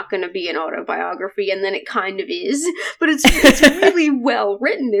is not going to be an autobiography, and then it kind of is, but it's really well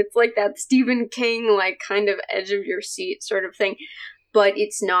written. It's like that Stephen King like kind of edge of your seat sort of thing, but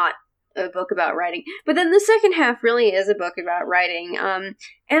it's not a book about writing. But then the second half really is a book about writing, and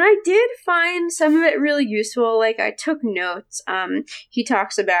I did find some of it really useful. Like I took notes. He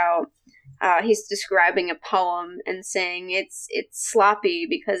talks about he's describing a poem and saying it's sloppy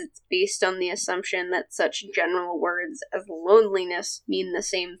because it's based on the assumption that such general words as loneliness mean the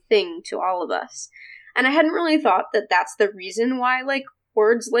same thing to all of us. And I hadn't really thought that that's the reason why like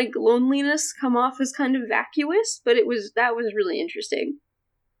words like loneliness come off as kind of vacuous, but that was really interesting.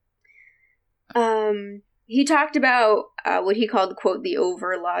 He talked about what he called, quote, the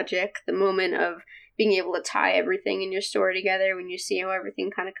over logic, the moment of being able to tie everything in your story together when you see how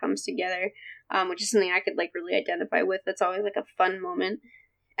everything kind of comes together, which is something I could like really identify with. That's always like a fun moment.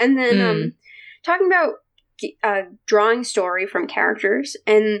 And then talking about drawing story from characters,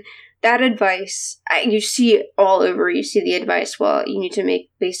 and that advice, you see it all over. You see the advice, well, you need to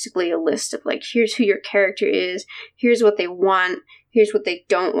make basically a list of, like, here's who your character is, here's what they want, here's what they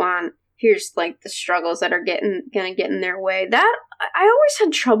don't want, here's, like, the struggles that are gonna get in their way. That, I always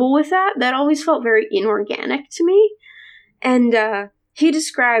had trouble with that. That always felt very inorganic to me. And he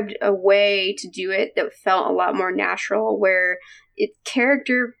described a way to do it that felt a lot more natural, where it's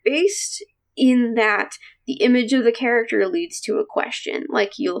character-based in that the image of the character leads to a question.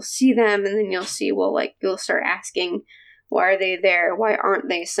 Like, you'll see them, and then you'll see, well, like, you'll start asking, why are they there? Why aren't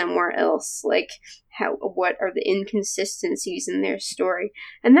they somewhere else? Like, what are the inconsistencies in their story?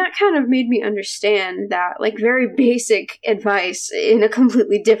 And that kind of made me understand that, like, very basic advice in a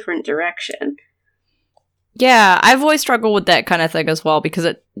completely different direction. Yeah, I've always struggled with that kind of thing as well, because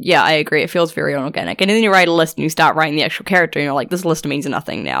I agree, it feels very unorganic. And then you write a list and you start writing the actual character, and you're like, this list means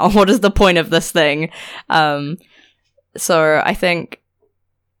nothing now. What is the point of this thing? So I think,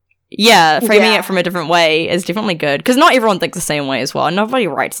 framing it from a different way is definitely good, because not everyone thinks the same way as well, and nobody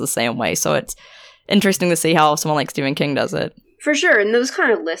writes the same way, so it's interesting to see how someone like Stephen King does it. For sure, and those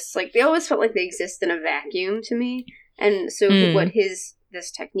kind of lists, like, they always felt like they exist in a vacuum to me, and so what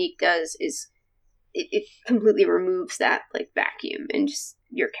this technique does is it completely removes that, like, vacuum, and just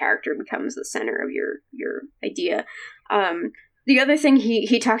your character becomes the center of your idea. The other thing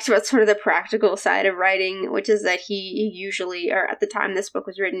he talked about, sort of the practical side of writing, which is that he usually, or at the time this book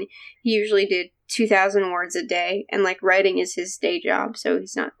was written, he usually did 2,000 words a day, and, like, writing is his day job, so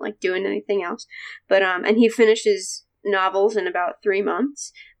he's not, like, doing anything else. But and he finished his novels in about 3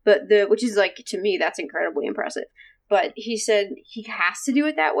 months, which is, like, to me, that's incredibly impressive. But he said he has to do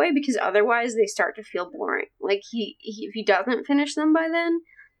it that way because otherwise they start to feel boring. Like, if he doesn't finish them by then,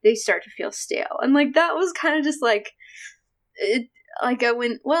 they start to feel stale. And, like, that was kind of just, like, I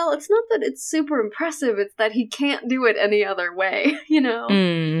went, well, it's not that it's super impressive, it's that he can't do it any other way, you know?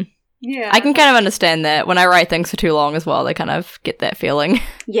 Yeah. I can kind of understand that. When I write things for too long as well, they kind of get that feeling.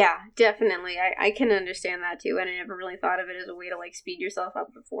 Yeah, definitely. I can understand that too, and I never really thought of it as a way to, like, speed yourself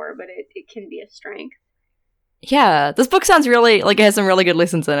up before, but it can be a strength. Yeah, this book sounds really, like, it has some really good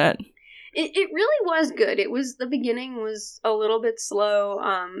lessons in it. It really was good. The beginning was a little bit slow.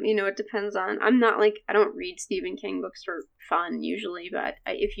 It depends on, I don't read Stephen King books for fun usually, but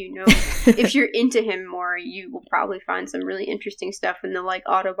if you're into him more, you will probably find some really interesting stuff in the, like,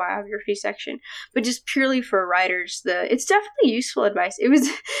 autobiography section. But just purely for writers, it's definitely useful advice. It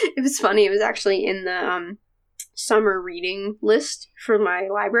was funny. It was actually in the summer reading list for my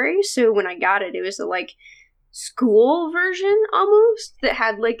library. So when I got it, it was like school version almost that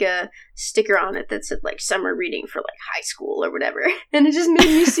had, like, a sticker on it that said, like, summer reading for, like, high school or whatever, and it just made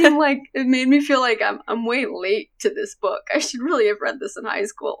me it made me feel like I'm way late to this book. I should really have read this in high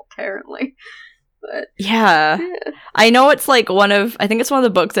school, apparently. But yeah. I know it's, like, I think it's one of the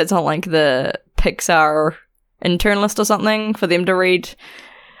books that's on, like, the Pixar intern list or something for them to read.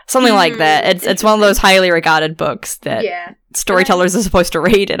 Something like that. It's one of those highly regarded books that storytellers are supposed to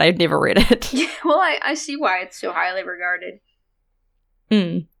read, and I've never read it. Yeah, well, I see why it's so highly regarded.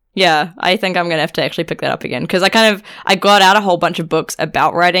 Yeah, I think I'm going to have to actually pick that up again, because I got out a whole bunch of books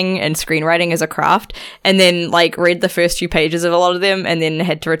about writing and screenwriting as a craft, and then, like, read the first few pages of a lot of them, and then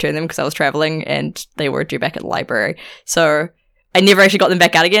had to return them because I was traveling, and they were due back at the library. So I never actually got them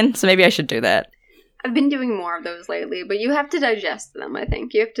back out again, so maybe I should do that. I've been doing more of those lately, but you have to digest them, I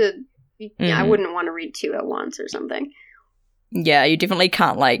think. You have to... Yeah, I wouldn't want to read 2 at once or something. Yeah, you definitely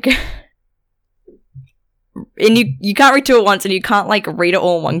can't, like... And you can't read 2 at once, and you can't, like, read it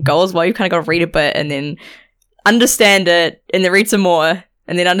all in one go as well. You kind of got to read a bit, and then understand it, and then read some more,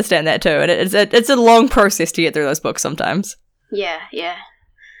 and then understand that too. And it's a long process to get through those books sometimes. Yeah.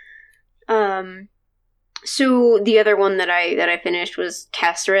 So the other one that I finished was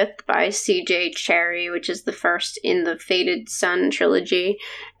Kesrith by C.J. Cherryh, which is the first in the Fated Sun trilogy.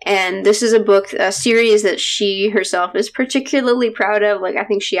 And this is a series that she herself is particularly proud of. Like, I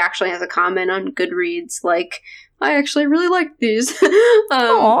think she actually has a comment on Goodreads, like, I actually really like these.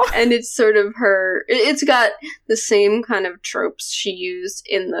 And it's sort of it's got the same kind of tropes she used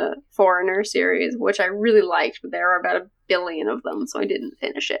in the Foreigner series, which I really liked, but there are about 1 billion of them, so I didn't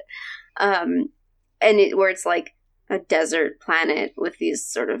finish it. Where it's like a desert planet with these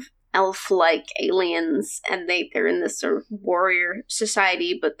sort of elf-like aliens, and they're in this sort of warrior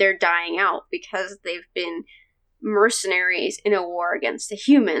society, but they're dying out because they've been mercenaries in a war against the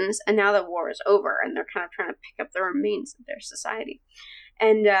humans, and now the war is over, and they're kind of trying to pick up the remains of their society.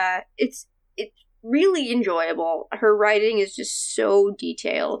 And it's really enjoyable. Her writing is just so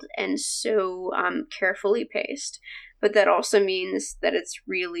detailed and so carefully paced. But that also means that it's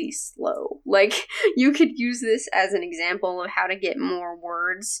really slow. Like, you could use this as an example of how to get more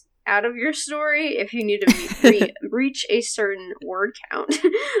words out of your story if you need to reach a certain word count.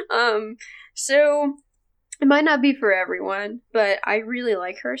 So it might not be for everyone, but I really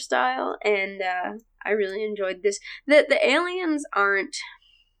like her style, and I really enjoyed this. The aliens aren't...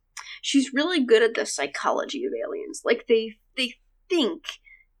 She's really good at the psychology of aliens. Like, they think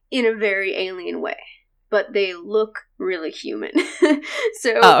in a very alien way, but they look really human.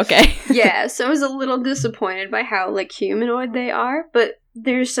 So, oh, okay. yeah, so I was a little disappointed by how, like, humanoid they are, but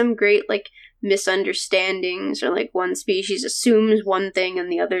there's some great, like, misunderstandings, or like one species assumes one thing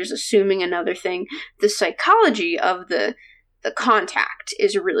and the other's assuming another thing. The psychology of the contact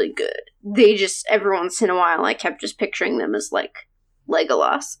is really good. They just, every once in a while, I kept just picturing them as like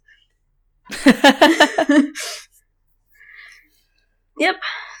Legolas. Yep.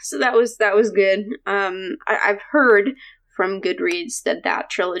 So that was good. I've heard from Goodreads that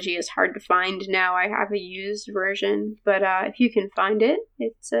trilogy is hard to find now. I have a used version, but if you can find it,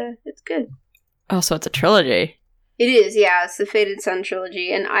 it's good. Oh, so it's a trilogy. It is, yeah. It's the Fated Sun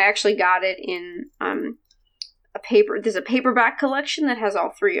trilogy, and I actually got it in there's a paperback collection that has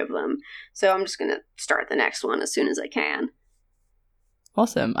all 3 of them. So I'm just gonna start the next one as soon as I can.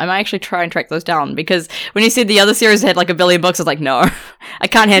 Awesome. I might actually try and track those down, because when you said the other series had like 1 billion books, I was like, no, I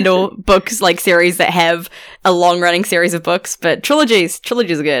can't handle books like series that have a long-running series of books, but trilogies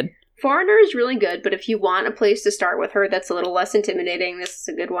are good. Foreigner is really good, but if you want a place to start with her that's a little less intimidating, this is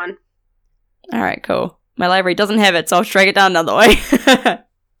a good one. Alright, cool. My library doesn't have it, so I'll track it down another way.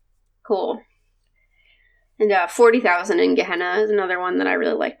 Cool. And 40,000 in Gehenna is another one that I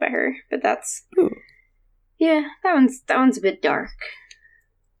really like by her, but that's... Ooh. Yeah, that one's a bit dark.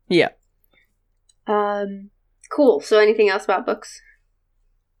 Yeah. Cool. So anything else about books?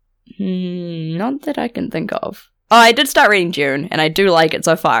 Not that I can think of. Oh, I did start reading Dune, and I do like it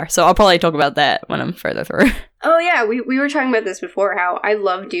so far, so I'll probably talk about that when I'm further through. Oh yeah, we were talking about this before, how I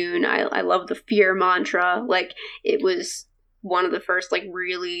love Dune. I love the fear mantra. Like, it was one of the first, like,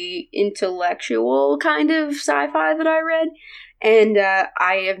 really intellectual kind of sci-fi that I read, and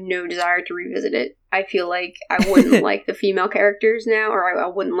I have no desire to revisit it. I feel like I wouldn't like the female characters now, or I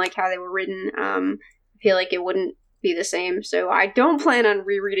wouldn't like how they were written. I feel like it wouldn't be the same, so I don't plan on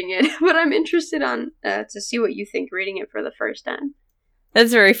rereading it, but I'm interested to see what you think reading it for the first time.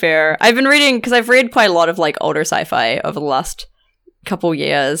 That's very fair. I've been reading, because I've read quite a lot of like older sci-fi over the last couple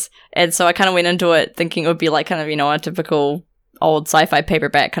years, and so I kind of went into it thinking it would be like kind of, you know, a typical old sci-fi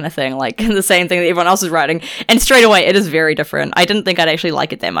paperback kind of thing, like the same thing that everyone else is writing, and straight away it is very different. I didn't think I'd actually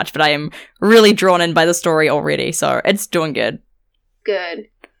like it that much, but I am really drawn in by the story already, so it's doing good. Good.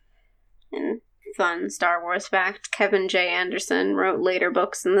 And fun Star Wars fact, Kevin J. Anderson wrote later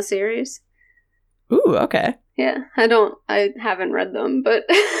books in the series. Ooh, okay. Yeah, I haven't read them, but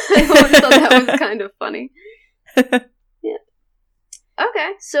I always thought that was kind of funny. Yeah.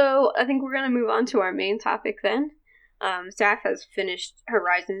 Okay, so I think we're going to move on to our main topic then. Saf has finished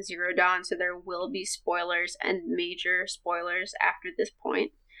Horizon Zero Dawn, so there will be spoilers and major spoilers after this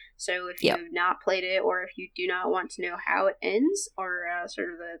point. So if you've not played it, or if you do not want to know how it ends, or sort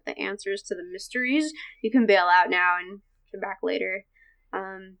of the answers to the mysteries, you can bail out now and come back later.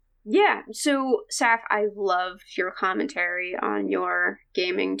 Yeah, so Saf, I loved your commentary on your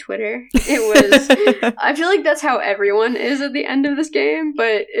gaming Twitter. It was, I feel like that's how everyone is at the end of this game,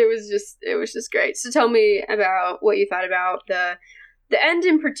 but it was just great. So tell me about what you thought about the end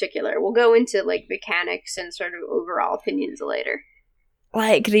in particular. We'll go into like mechanics and sort of overall opinions later.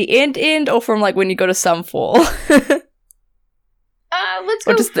 Like the end, or from like when you go to Sunfall? Let's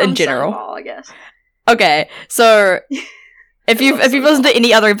go just from in general. Sunfall, I guess. Okay, so if you've listened to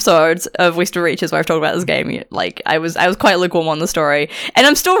any other episodes of Western Reaches where I've talked about this game, like I was quite lukewarm on the story, and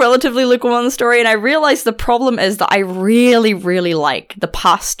I'm still relatively lukewarm on the story, and I realized the problem is that I really, really like the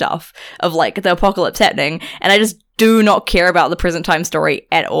past stuff of like the apocalypse happening, and I just do not care about the present time story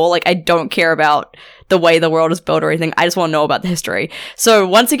at all. Like, I don't care about the way the world is built or anything. I just want to know about the history. So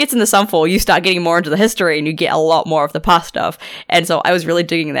once it gets into Sunfall, you start getting more into the history and you get a lot more of the past stuff. And so I was really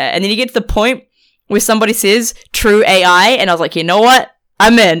digging that. And then you get to the point where somebody says true AI, and I was like, you know what?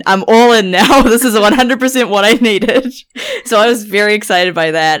 I'm in. I'm all in now. This is 100% what I needed. So I was very excited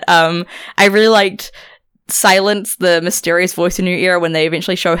by that. I really liked Silence, the mysterious voice in your ear, when they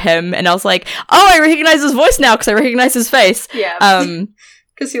eventually show him, and I was like, oh, I recognize his voice now because I recognize his face. Yeah.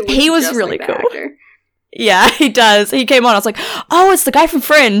 Because he was really like cool. Actor. Yeah, he does. He came on, I was like, oh, it's the guy from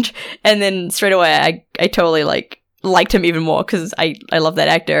Fringe. And then straight away I totally liked him even more because I love that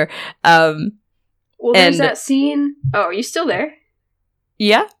actor. Well, there's that scene. Oh, are you still there?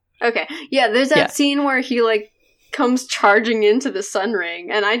 Yeah. Okay. Yeah, there's that scene where he comes charging into the Sun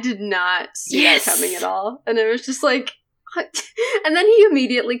Ring, and I did not see that coming at all. And it was just like, And then he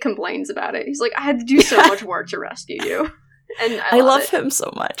immediately complains about it. He's like, I had to do so much work to rescue you. And I love him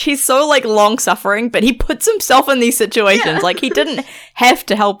so much. He's so, like, long-suffering, but he puts himself in these situations. Yeah. Like, he didn't have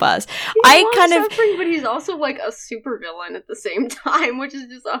to help us. He's long-suffering, but he's also, like, a supervillain at the same time, which is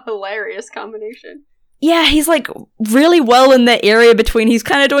just a hilarious combination. Yeah, he's, like, really well in that area between he's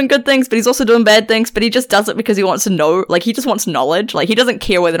kind of doing good things, but he's also doing bad things, but he just does it because he wants to know. Like, he just wants knowledge. Like, he doesn't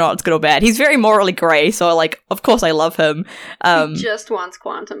care whether or not it's good or bad. He's very morally grey, so, like, of course I love him. He just wants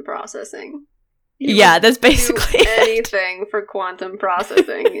quantum processing. That's basically anything for quantum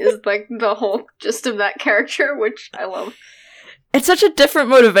processing is like the whole gist of that character, which I love. It's such a different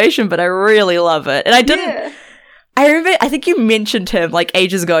motivation, but I really love it. And I didn't. Yeah. I remember, I think you mentioned him like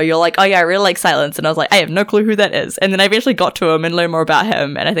ages ago. You're like, oh yeah, I really like Silence. And I was like, I have no clue who that is. And then I eventually got to him and learned more about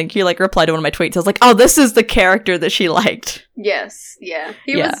him. And I think you like replied to one of my tweets. I was like, oh, this is the character that she liked. Yes, yeah.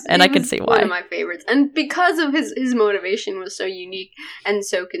 I can see why. One of my favorites. And because of his motivation was so unique and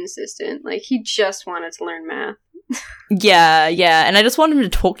so consistent. Like, he just wanted to learn math. Yeah. And I just wanted him to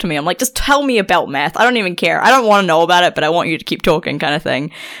talk to me. I'm like, just tell me about math. I don't even care. I don't want to know about it, but I want you to keep talking kind of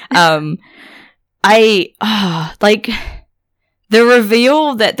thing. Like, the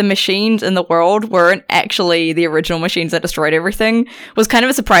reveal that the machines in the world weren't actually the original machines that destroyed everything was kind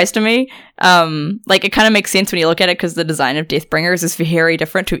of a surprise to me. Like, it kind of makes sense when you look at it because the design of Deathbringers is very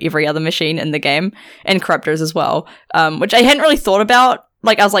different to every other machine in the game, and Corruptors as well, which I hadn't really thought about.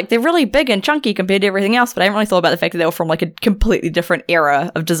 Like, I was like, they're really big and chunky compared to everything else, but I hadn't really thought about the fact that they were from, like, a completely different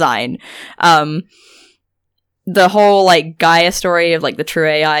era of design. The whole, like, Gaia story of, like, the true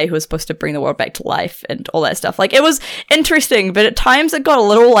AI who was supposed to bring the world back to life and all that stuff. Like, it was interesting, but at times it got a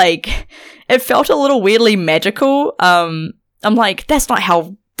little, like, it felt a little weirdly magical. I'm like, that's not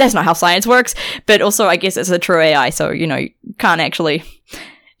how science works. But also, I guess it's a true AI, so, you know, you can't actually,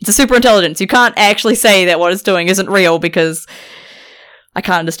 it's a super intelligence. You can't actually say that what it's doing isn't real because I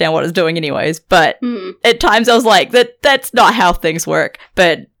can't understand what it's doing anyways. But at times I was like, that's not how things work.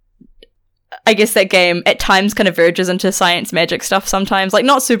 But I guess that game at times kind of verges into science magic stuff sometimes. Like,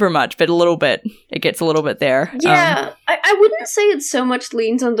 not super much, but a little bit. It gets a little bit there. Yeah, I wouldn't say it so much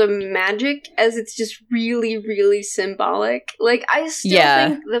leans onto magic as it's just really, really symbolic. Like, I still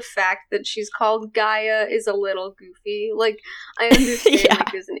think the fact that she's called Gaia is a little goofy. Like, I understand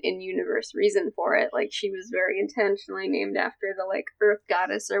like, there's an in-universe reason for it. Like, she was very intentionally named after the, like, Earth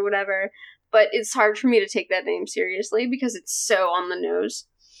goddess or whatever. But it's hard for me to take that name seriously because it's so on the nose.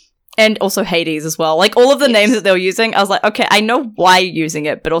 And also Hades as well. Like, all of the names that they were using, I was like, okay, I know why you're using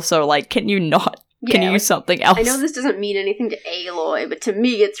it, but also, like, can you not? Can you use something else? I know this doesn't mean anything to Aloy, but to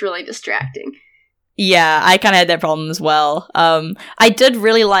me, it's really distracting. Yeah, I kind of had that problem as well. I did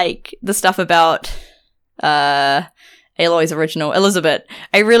really like the stuff about Aloy's original, Elizabeth.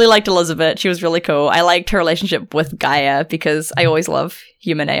 I really liked Elizabeth. She was really cool. I liked her relationship with Gaia because I always love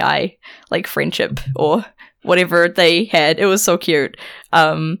human AI, like, friendship or whatever they had. It was so cute.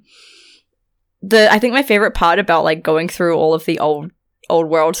 I think my favorite part about, like, going through all of the old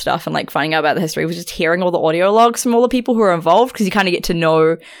world stuff and, like, finding out about the history was just hearing all the audio logs from all the people who were involved, because you kind of get to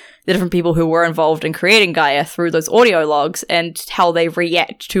know the different people who were involved in creating Gaia through those audio logs and how they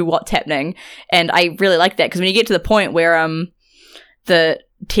react to what's happening. And I really like that, because when you get to the point where the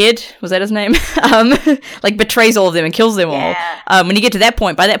Ted, was that his name? Like, betrays all of them and kills them all. When you get to that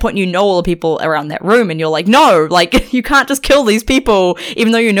point, by that point you know all the people around that room, and you're like, no, like, you can't just kill these people,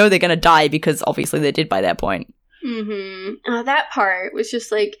 even though you know they're gonna die, because obviously they're dead by that point. That part was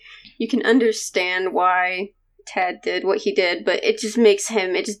just like, you can understand why Ted did what he did, but it just makes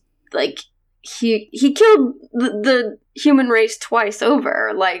him, it just, like, he killed the human race twice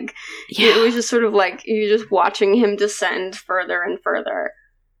over. Like, it was just sort of like, you're just watching him descend further and further.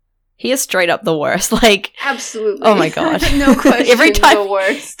 He is straight up the worst. Like, absolutely. Oh my god. No question. The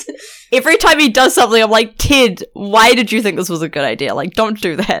worst. Every time he does something, I'm like, Ted, why did you think this was a good idea? Like, don't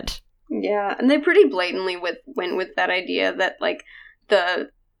do that. Yeah, and they pretty blatantly went with that idea that, like, the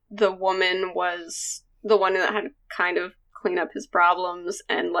woman was the one that had to kind of clean up his problems,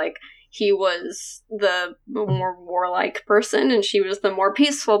 and, like, he was the more warlike person, and she was the more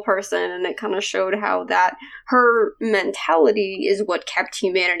peaceful person, and it kind of showed how that her mentality is what kept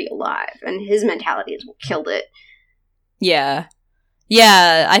humanity alive, and his mentality is what killed it. Yeah.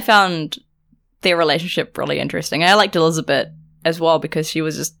 Yeah, I found their relationship really interesting. I liked Elizabeth as well, because she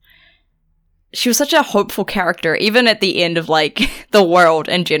was such a hopeful character, even at the end of, like, the world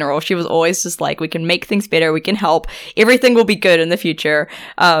in general. She was always just like, we can make things better, we can help, everything will be good in the future.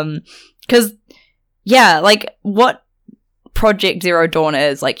 Because, yeah, like, what Project Zero Dawn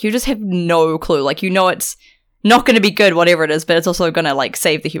is, like, you just have no clue. Like, you know it's not going to be good, whatever it is, but it's also going to, like,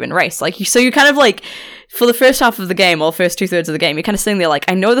 save the human race. Like, so you kind of, like, for the first half of the game, or first 2/3 of the game, you're kind of sitting there like,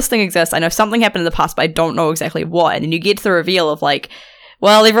 I know this thing exists, I know something happened in the past, but I don't know exactly what. And then you get to the reveal of, like,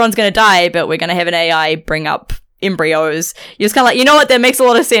 well, everyone's going to die, but we're going to have an AI bring up embryos. You're just kind of like, you know what, that makes a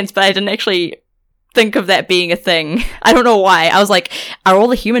lot of sense, but I didn't actually think of that being a thing. I don't know why. I was like, are all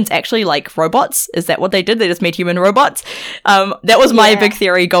the humans actually like robots? Is that what they did? They just made human robots? That was my big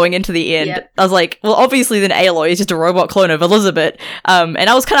theory going into the end. Yep. I was like, well, obviously then Aloy is just a robot clone of Elizabeth. And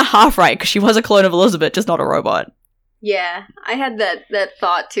I was kind of half right, because she was a clone of Elizabeth, just not a robot. Yeah, I had that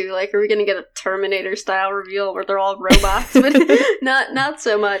thought too. Like, are we gonna get a Terminator style reveal where they're all robots? But not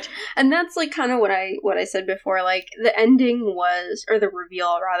so much. And that's like kind of what I said before. Like, the ending was, or the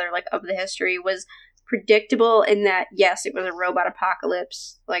reveal rather, like, of the history was predictable in that, yes, it was a robot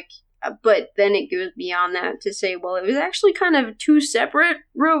apocalypse. Like, but then it goes beyond that to say, well, it was actually kind of two separate,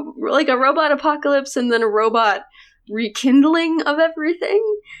 like a robot apocalypse and then a robot rekindling of everything,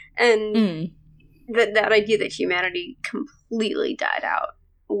 and. That idea that humanity completely died out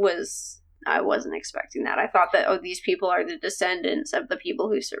I wasn't expecting that. I thought that, oh, these people are the descendants of the people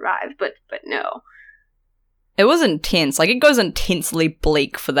who survived, but no. It was intense. Like, it goes intensely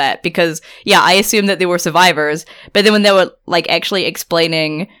bleak for that, because, yeah, I assumed that there were survivors, but then when they were, like, actually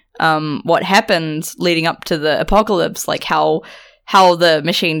explaining what happened leading up to the apocalypse, like how the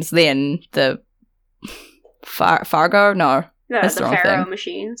machines then, the Fargo? No. That's the Pharaoh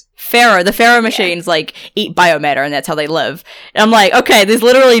machines. The Pharaoh machines, like, eat biomatter, and that's how they live. And I'm like, okay, there's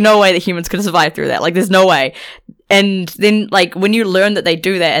literally no way that humans could survive through that. Like, there's no way. And then, like, when you learn that they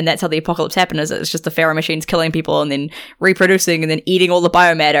do that, and that's how the apocalypse happened, is it's just the Pharaoh machines killing people, and then reproducing, and then eating all the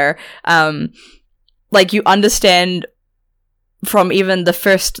biomatter, like, you understand from even the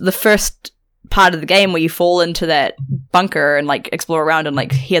first part of the game where you fall into that bunker and, like, explore around and,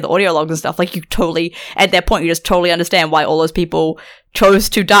 like, hear the audio logs and stuff, like, you totally, at that point, you just totally understand why all those people chose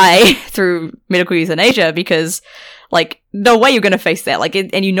to die through medical euthanasia, because, like, no way you're gonna face that, like,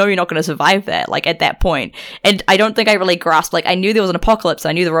 and you know you're not gonna survive that, like, at that point. And I don't think I really grasped, like, I knew there was an apocalypse,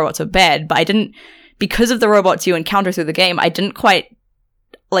 I knew the robots were bad, but I didn't, because of the robots you encounter through the game, I didn't quite,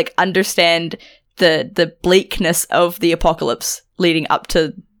 like, understand the bleakness of the apocalypse leading up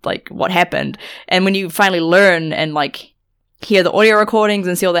to, like, what happened. And when you finally learn and, like, hear the audio recordings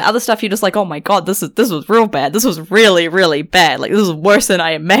and see all the other stuff, you're just like, oh my god, this was real bad. This was really, really bad. Like, this is worse than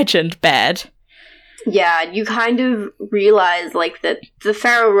I imagined bad. Yeah, you kind of realize, like, that the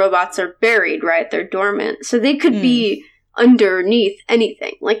Pharaoh robots are buried, right? They're dormant. So they could be underneath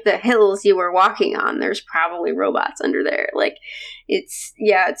anything. Like, the hills you were walking on, there's probably robots under there. Like, it's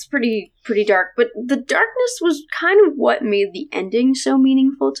pretty dark. But the darkness was kind of what made the ending so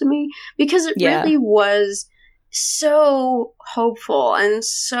meaningful to me, because it really was so hopeful and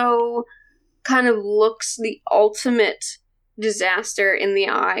so kind of looks the ultimate disaster in the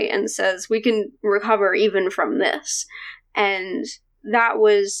eye and says, we can recover even from this. And that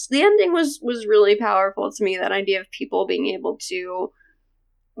was, the ending was really powerful to me, that idea of people being able to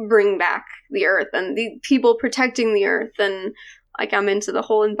bring back the earth and the people protecting the earth, and, like, I'm into the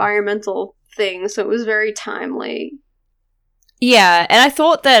whole environmental thing, so it was very timely. Yeah, and I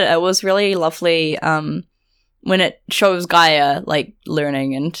thought that it was really lovely when it shows Gaia, like,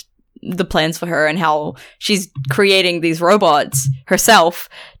 learning and the plans for her and how she's creating these robots herself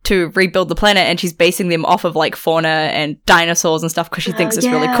to rebuild the planet, and she's basing them off of, like, fauna and dinosaurs and stuff because she thinks it's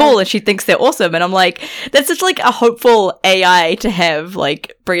really cool and she thinks they're awesome. And I'm like, that's such, like, a hopeful AI to have,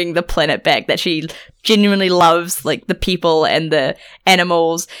 like, bringing the planet back, that she genuinely loves, like, the people and the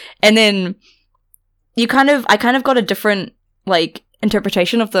animals. And then I kind of got a different, like,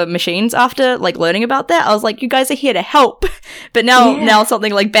 interpretation of the machines after, like, learning about that. I was like, you guys are here to help, but now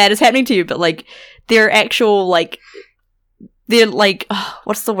something, like, bad is happening to you. But, like, they're actual, like, they're, like,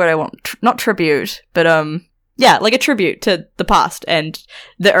 what's the word I want? Not tribute, but like a tribute to the past and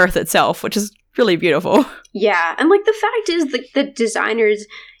the earth itself, which is really beautiful. Yeah, and, like, the fact is that the designers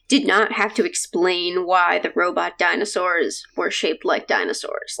did not have to explain why the robot dinosaurs were shaped like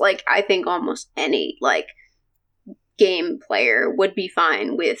dinosaurs. Like, I think almost any, like, game player would be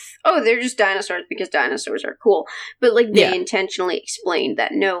fine with, oh, they're just dinosaurs because dinosaurs are cool. But, like, they intentionally explained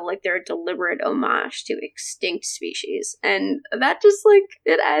that, no, like, they're a deliberate homage to extinct species. And that just, like,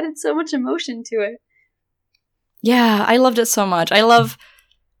 it added so much emotion to it. Yeah, I loved it so much. I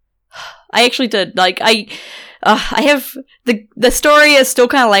actually did. Like, I have, the story is still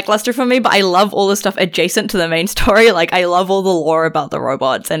kind of lackluster for me, but I love all the stuff adjacent to the main story. Like, I love all the lore about the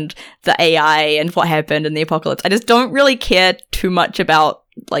robots and the AI and what happened in the apocalypse. I just don't really care too much about,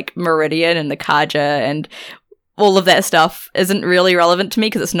 like, Meridian and the Kaja and all of that stuff isn't really relevant to me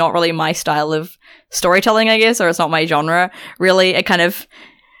because it's not really my style of storytelling, I guess, or it's not my genre. Really, it kind of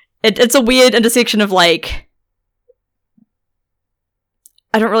it's a weird intersection of like,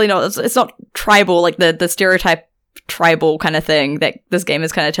 I don't really know. It's not tribal, like the stereotype tribal kind of thing that this game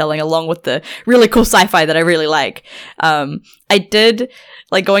is kind of telling, along with the really cool sci-fi that I really like. I did,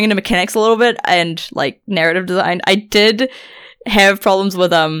 like, going into mechanics a little bit and like narrative design, I did have problems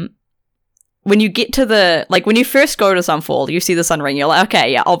with when you get to when you first go to Sunfall, you see the Sun Ring, you're like,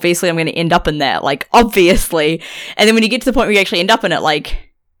 okay, yeah, obviously I'm going to end up in that, like, obviously. And then when you get to the point where you actually end up in it, like,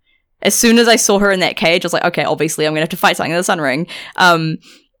 as soon as I saw her in that cage, I was like, okay, obviously I'm going to have to fight something in the Sun Ring.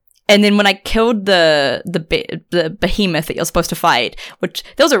 And then when I killed the behemoth that you're supposed to fight, which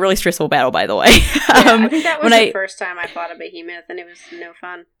that was a really stressful battle, by the way. I think that was the first time I fought a behemoth, and it was no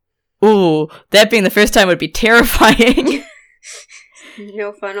fun. Ooh, that being the first time would be terrifying.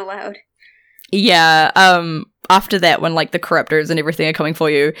 No fun allowed. Yeah, after that, when, like, the corruptors and everything are coming for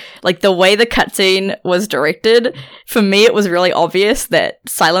you, like, the way the cutscene was directed, for me, it was really obvious that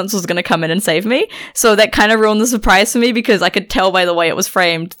Silence was going to come in and save me. So that kind of ruined the surprise for me, because I could tell by the way it was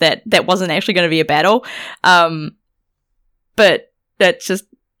framed that that wasn't actually going to be a battle. But that's just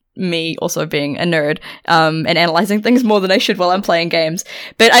me also being a nerd, and analyzing things more than I should while I'm playing games.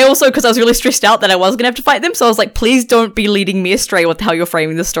 But I also, because I was really stressed out that I was gonna have to fight them, so I was like, please don't be leading me astray with how you're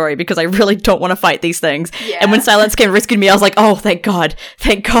framing the story, because I really don't want to fight these things. Yeah. And when Silence came and rescued me, I was like, oh, thank God.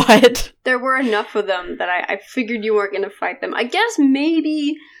 There were enough of them that I figured you weren't gonna fight them. I guess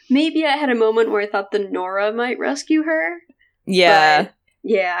maybe I had a moment where I thought the Nora might rescue her. Yeah. But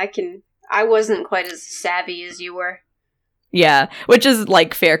yeah, I wasn't quite as savvy as you were. Yeah, which is,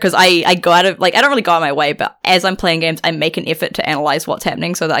 like, fair, because I go out of, like, I don't really go out of my way, but as I'm playing games, I make an effort to analyze what's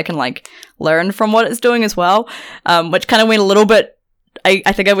happening so that I can, like, learn from what it's doing as well, which kind of went a little bit,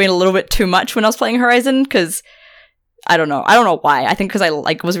 I think I went a little bit too much when I was playing Horizon, because I don't know why. I think because I,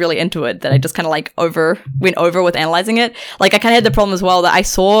 like, was really into it, that I just kind of, like, went over with analyzing it. Like, I kind of had the problem as well that I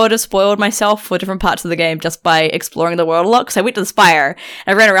sort of spoiled myself for different parts of the game just by exploring the world a lot, because I went to the Spire,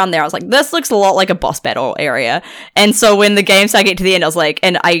 and I ran around there, I was like, this looks a lot like a boss battle area. And so when the game started getting to the end, I was like,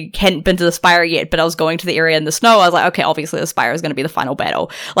 and I hadn't been to the Spire yet, but I was going to the area in the snow, I was like, okay, obviously the Spire is going to be the final battle.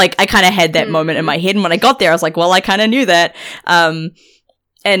 Like, I kind of had that moment in my head, and when I got there, I was like, well, I kind of knew that.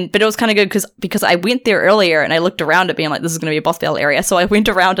 But it was kind of good because I went there earlier and I looked around it being like, this is going to be a boss battle area. So I went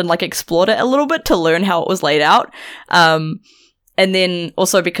around and, like, explored it a little bit to learn how it was laid out. And then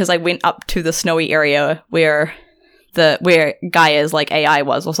also because I went up to the snowy area where Gaia's, like, AI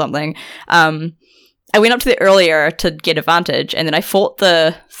was or something. I went up to there earlier to get advantage, and then I fought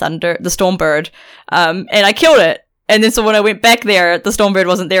the Stormbird, and I killed it. And then so when I went back there, the Stormbird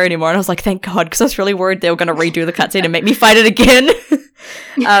wasn't there anymore, and I was like, thank God, because I was really worried they were going to redo the cutscene and make me fight it again.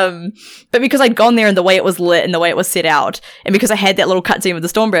 But because I'd gone there and the way it was lit and the way it was set out, and because I had that little cutscene with the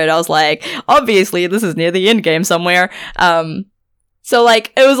Stormbird, I was like, obviously this is near the end game somewhere. So,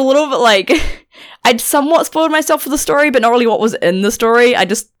 like, it was a little bit like, I'd somewhat spoiled myself for the story, but not really what was in the story. I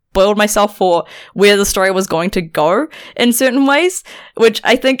just spoiled myself for where the story was going to go in certain ways, which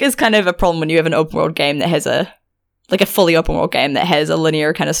I think is kind of a problem when you have an open world game that has a fully open world game that has a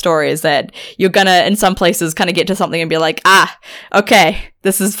linear kind of story, is that you're gonna, in some places, kind of get to something and be like, okay,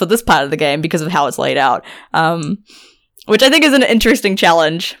 this is for this part of the game because of how it's laid out. Which I think is an interesting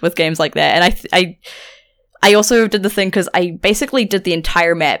challenge with games like that. And I also did the thing, because I basically did the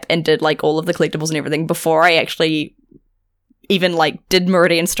entire map and did, like, all of the collectibles and everything before I actually even, like, did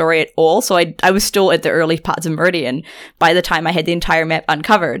Meridian story at all. So I was still at the early parts of Meridian by the time I had the entire map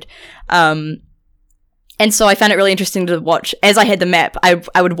uncovered. And so I found it really interesting to watch. As I had the map,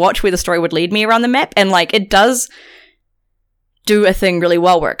 I would watch where the story would lead me around the map, and, like, it does do a thing really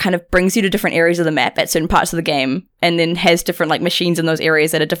well where it kind of brings you to different areas of the map at certain parts of the game, and then has different, like, machines in those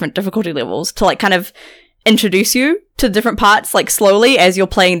areas that are different difficulty levels to, like, kind of introduce you to different parts, like, slowly as you're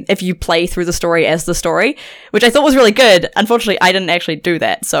playing, if you play through the story as the story, which I thought was really good. Unfortunately, I didn't actually do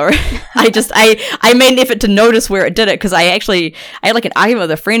that, so I made an effort to notice where it did it, because I had, like, an argument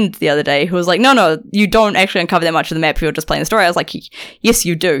with a friend the other day who was like, no, you don't actually uncover that much of the map if you're just playing the story. I was like, yes,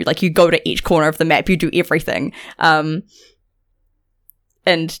 you do. Like, you go to each corner of the map, you do everything.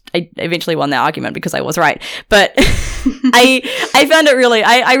 And I eventually won that argument because I was right. But I found it really,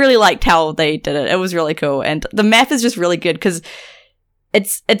 I really liked how they did it. It was really cool. And the map is just really good because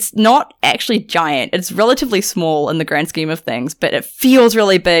it's not actually giant. It's relatively small in the grand scheme of things, but it feels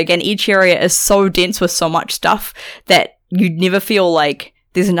really big. And each area is so dense with so much stuff that you never feel like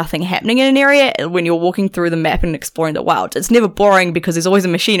there's nothing happening in an area when you're walking through the map and exploring the wilds. It's never boring because there's always a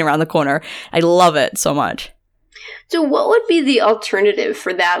machine around the corner. I love it so much. So what would be the alternative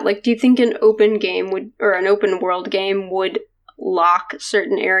for that? Like, do you think an open world game would lock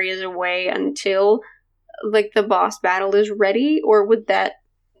certain areas away until, like, the boss battle is ready? Or would that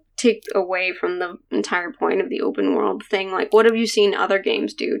take away from the entire point of the open world thing? Like, what have you seen other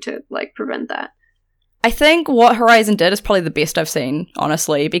games do to, like, prevent that? I think what Horizon did is probably the best I've seen,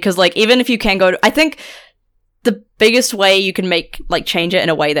 honestly, because, like, even if you can go I think the biggest way you can change it in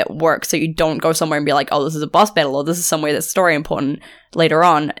a way that works so you don't go somewhere and be like, oh, this is a boss battle or this is somewhere that's story important later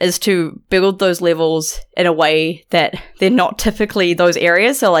on, is to build those levels in a way that they're not typically those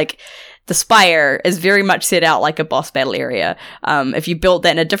areas. So, like, the Spire is very much set out like a boss battle area. If you built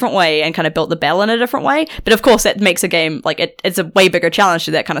that in a different way and kind of built the battle in a different way, but of course that makes a game, like, it's a way bigger challenge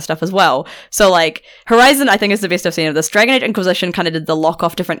to that kind of stuff as well. So, like, Horizon, I think, is the best I've seen of this. Dragon Age Inquisition kind of did the lock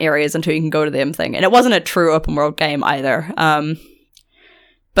off different areas until you can go to them thing, and it wasn't a true open world game either.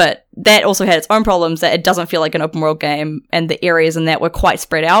 But that also had its own problems, that it doesn't feel like an open world game, and the areas in that were quite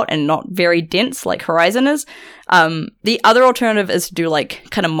spread out and not very dense like Horizon is. The other alternative is to do, like,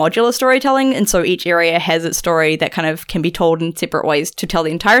 kind of modular storytelling, and so each area has its story that kind of can be told in separate ways to tell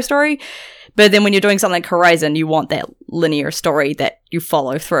the entire story. But then when you're doing something like Horizon, you want that linear story that you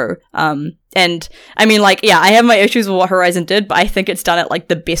follow through. And I mean, like, yeah, I have my issues with what Horizon did, but I think it's done it, like,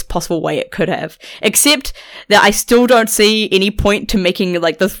 the best possible way it could have. Except that I still don't see any point to making,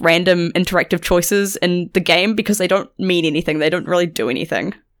 like, this random interactive choices in the game, because they don't mean anything. They don't really do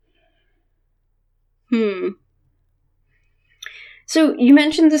anything. So you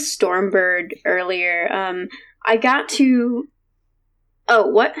mentioned the Stormbird earlier. I got to... Oh,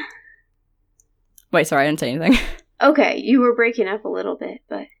 what? Wait, sorry, I didn't say anything. Okay, you were breaking up a little bit,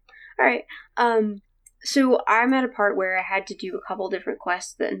 but... Alright, so I'm at a part where I had to do a couple different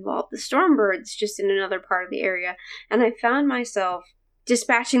quests that involved the Stormbirds just in another part of the area, and I found myself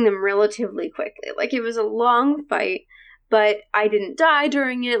dispatching them relatively quickly. Like, it was a long fight, but I didn't die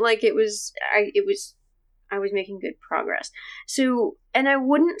during it. Like, I was making good progress. So, and I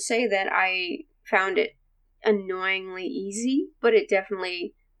wouldn't say that I found it annoyingly easy, but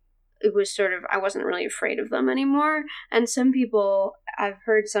it was sort of, I wasn't really afraid of them anymore. And some people, I've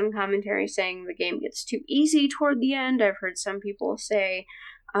heard some commentary saying the game gets too easy toward the end. I've heard some people say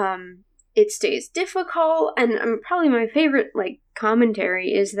it stays difficult. And probably my favorite, like, commentary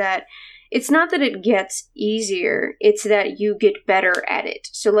is that it's not that it gets easier, it's that you get better at it.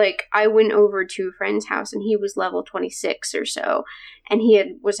 So, like, I went over to a friend's house and he was level 26 or so, and he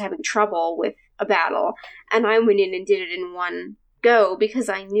was having trouble with a battle, and I went in and did it in one go because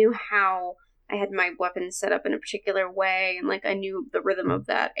I knew how I had my weapons set up in a particular way, and, like, I knew the rhythm of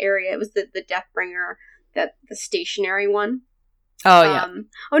that area. It was the Deathbringer, the stationary one. Oh, yeah.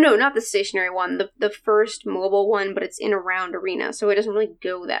 Oh, no, not the stationary one. The first mobile one, but it's in a round arena, so it doesn't really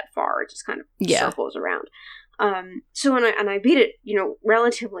go that far. It just kind of circles around. So when I beat it,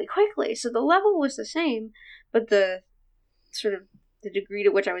 relatively quickly. So the level was the same, but the sort of the degree to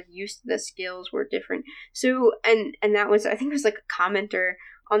which I was used to the skills were different. So, and that was, I think it was like a commenter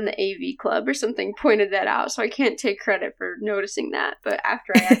on the AV Club or something pointed that out, so I can't take credit for noticing that. But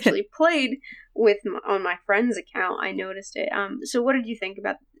after I actually played on my friend's account, I noticed it. So what did you think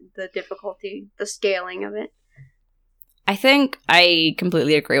about the difficulty, the scaling of it? I think I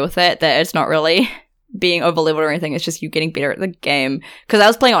completely agree with that it's not really being over-leveled or anything, it's just you getting better at the game. Because I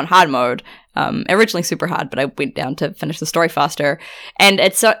was playing on hard mode, originally super hard, but I went down to finish the story faster. And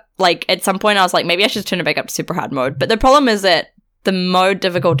it's like, at some point I was like, maybe I should turn it back up to super hard mode. But the problem is that the mode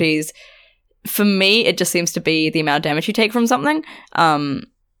difficulties, for me, it just seems to be the amount of damage you take from something.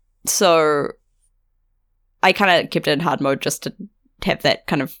 So I kind of kept it in hard mode just to have that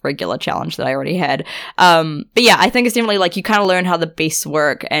kind of regular challenge that I already had. But yeah, I think it's definitely like you kind of learn how the beasts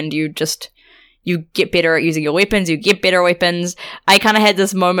work, and you get better at using your weapons, you get better weapons. I kind of had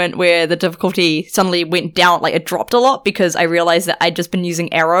this moment where the difficulty suddenly went down, like it dropped a lot, because I realized that I'd just been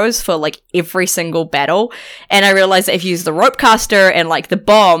using arrows for like every single battle. And I realized that if you use the rope caster and like the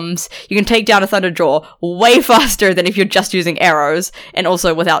bombs, you can take down a Thunderjaw way faster than if you're just using arrows, and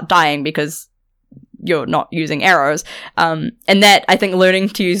also without dying because you're not using arrows. And that, I think, learning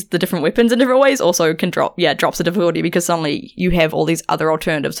to use the different weapons in different ways also can drops the difficulty, because suddenly you have all these other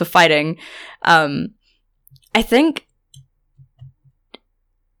alternatives for fighting. I think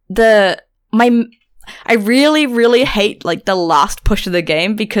I really, really hate like the last push of the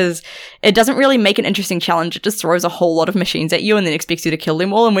game, because it doesn't really make an interesting challenge. It just throws a whole lot of machines at you and then expects you to kill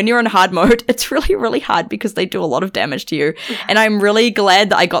them all. And when you're in hard mode, it's really, really hard because they do a lot of damage to you. And I'm really glad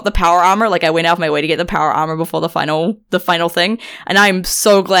that I got the power armor. Like, I went out of my way to get the power armor before the final thing. And I'm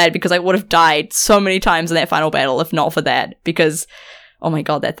so glad, because I would have died so many times in that final battle if not for that. Because, oh my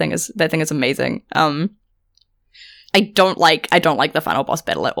god, that thing is amazing. I don't like the final boss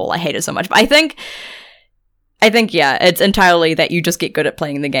battle at all. I hate it so much. But I think yeah, it's entirely that you just get good at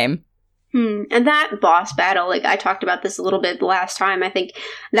playing the game. And that boss battle, like, I talked about this a little bit the last time. I think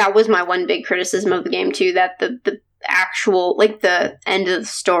that was my one big criticism of the game, too, that the actual, like, the end of the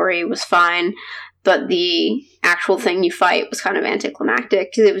story was fine, but the actual thing you fight was kind of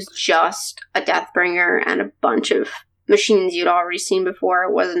anticlimactic, because it was just a Deathbringer and a bunch of machines you'd already seen before.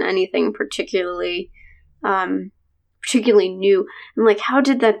 It wasn't anything particularly new. And, like, how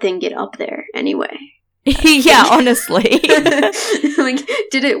did that thing get up there, anyway? Yeah, honestly. Like,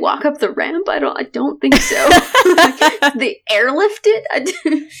 did it walk up the ramp? I don't think so. Like, they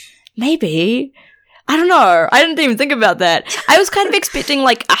airlifted? Maybe. I don't know. I didn't even think about that. I was kind of expecting,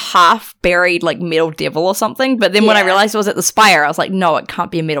 like, a half-buried, like, metal devil or something, but then when I realized it was at the spire, I was like, no, it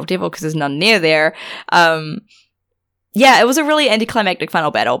can't be a metal devil because there's none near there. Yeah, it was a really anticlimactic final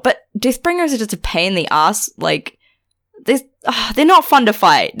battle, but Deathbringers are just a pain in the ass. Like, they're not fun to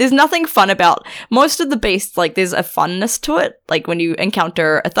fight. There's nothing fun about most of the beasts. Like, there's a funness to it. Like, when you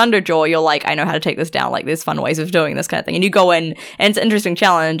encounter a Thunderjaw, you're like, I know how to take this down. Like, there's fun ways of doing this kind of thing. And you go in, and it's an interesting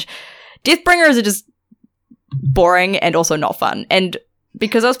challenge. Deathbringers are just boring and also not fun. And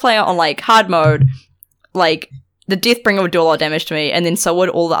because I was playing it on, like, hard mode, like, the Deathbringer would do a lot of damage to me, and then so would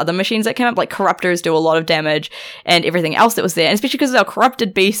all the other machines that came up. Like, Corruptors do a lot of damage, and everything else that was there. And especially because they were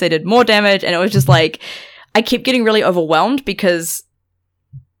corrupted beasts, they did more damage, and it was just like, I kept getting really overwhelmed because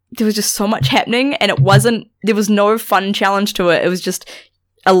there was just so much happening, and there was no fun challenge to it. It was just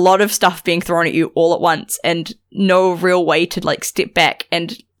a lot of stuff being thrown at you all at once, and no real way to, like, step back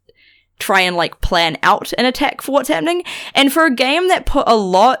and try and, like, plan out an attack for what's happening. And for a game that put a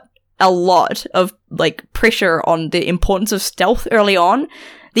lot of, like, pressure on the importance of stealth early on,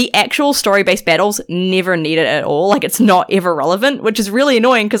 the actual story-based battles never need it at all. Like, it's not ever relevant, which is really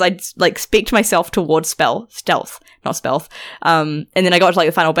annoying because I, like, spec'd myself towards stealth, not spelth. And then I got to, like,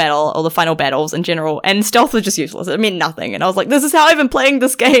 the final battle, or the final battles in general, and stealth was just useless. It meant nothing. And I was like, this is how I've been playing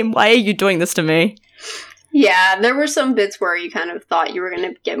this game. Why are you doing this to me? Yeah, there were some bits where you kind of thought you were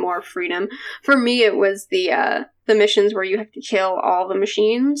going to get more freedom. For me, it was the missions where you have to kill all the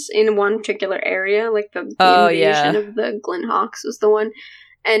machines in one particular area, like the invasion of the Glinthawks was the one.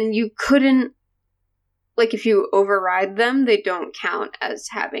 And you couldn't, like, if you override them, they don't count as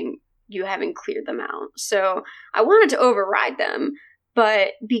having cleared them out. So I wanted to override them,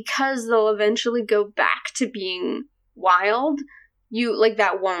 but because they'll eventually go back to being wild,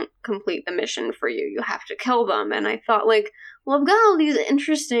 that won't complete the mission for you. You have to kill them. And I thought, like, well, I've got all these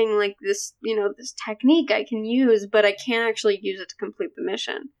interesting, like, this technique I can use, but I can't actually use it to complete the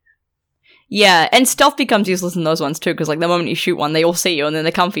mission. Yeah, and stealth becomes useless in those ones too, because, like, the moment you shoot one, they all see you and then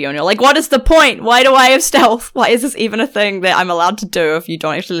they come for you, and you're like, what is the point? Why do I have stealth? Why is this even a thing that I'm allowed to do if you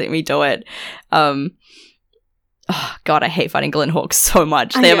don't actually let me do it? Oh, God, I hate fighting Glinthawks so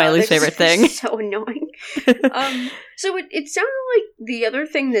much. They're my least favorite thing. So annoying. So it sounded like the other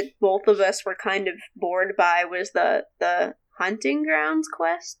thing that both of us were kind of bored by was the hunting grounds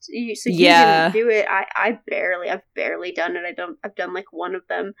quest. You didn't do it. I've barely done it. I've done, like, one of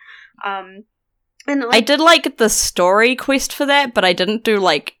them. And, like, I did, like, the story quest for that, but I didn't do,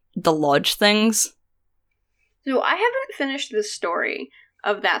 like, the lodge things. So I haven't finished the story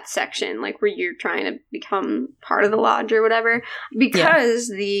of that section, like, where you're trying to become part of the lodge or whatever, because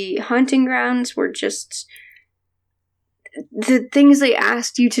the hunting grounds were just, the things they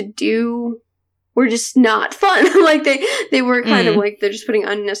asked you to do were just not fun. Like, they were kind of like, they're just putting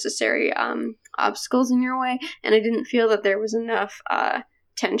unnecessary obstacles in your way, and I didn't feel that there was enough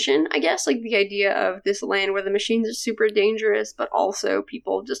tension, I guess. Like, the idea of this land where the machines are super dangerous, but also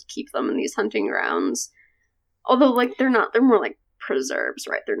people just keep them in these hunting grounds. Although, like, they're more like preserves,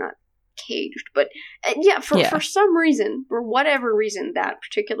 right? They're not caged. But for some reason, for whatever reason, that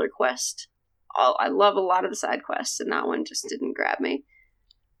particular quest, I love a lot of the side quests, and that one just didn't grab me.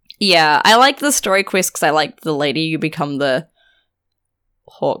 Yeah, I liked the story quest because I liked the lady you become the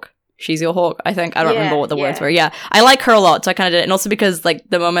hawk. She's your hawk, I think. I don't remember what the words were. Yeah, I like her a lot, so I kind of did it. And also because, like,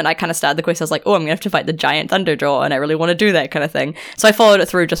 the moment I kind of started the quest, I was like, oh, I'm going to have to fight the giant Thunderjaw, and I really want to do that kind of thing. So I followed it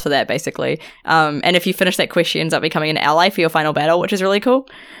through just for that, basically. And if you finish that quest, she ends up becoming an ally for your final battle, which is really cool.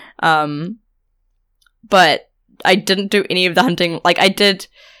 But I didn't do any of the hunting. Like,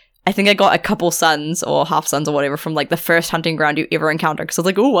 I think I got a couple suns or half suns or whatever from, like, the first hunting ground you ever encountered, because I was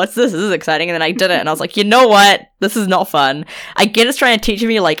like, ooh, what's this? This is exciting. And then I did it, and I was like, you know what? This is not fun. I get it's trying to teach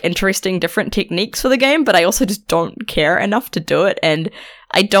me, like, interesting different techniques for the game, but I also just don't care enough to do it, and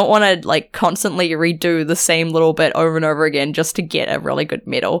I don't want to, like, constantly redo the same little bit over and over again just to get a really good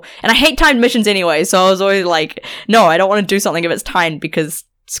medal. And I hate timed missions anyway, so I was always like, no, I don't want to do something if it's timed, because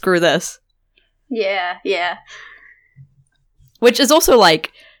screw this. Yeah. which is also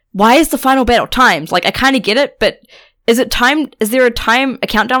like, why is the final battle timed? Like, I kind of get it, but is it timed? Is there a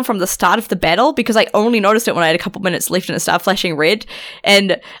countdown from the start of the battle? Because I only noticed it when I had a couple minutes left and it started flashing red.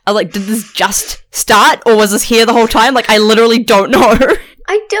 And I was like, did this just start? Or was this here the whole time? Like, I literally don't know.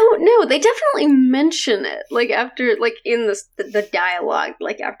 I don't know. They definitely mention it, like, after, like, in the dialogue,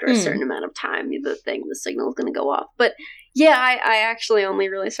 like, after a certain amount of time, the signal is going to go off. But, yeah, I actually only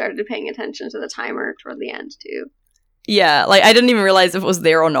really started paying attention to the timer toward the end, too. Yeah, like, I didn't even realize if it was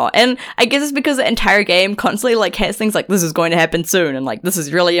there or not. And I guess it's because the entire game constantly, like, has things like, this is going to happen soon, and, like, this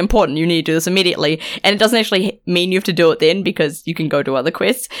is really important, you need to do this immediately. And it doesn't actually mean you have to do it then, because you can go do other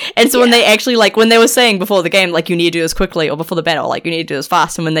quests. And so when they actually, like, when they were saying before the game, like, you need to do this quickly, or before the battle, like, you need to do this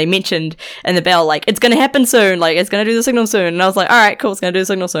fast, and when they mentioned in the battle, like, it's gonna happen soon, like, it's gonna do the signal soon, and I was like, alright, cool, it's gonna do the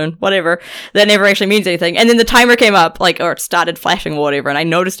signal soon, whatever. That never actually means anything. And then the timer came up, like, or it started flashing or whatever, and I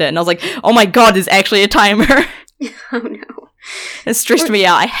noticed it, and I was like, oh my god, there's actually a timer. Oh no. It stressed me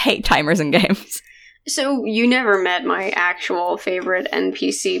out. I hate timers in games. So, you never met my actual favorite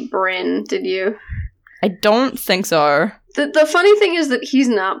NPC, Bryn, did you? I don't think so. The funny thing is that he's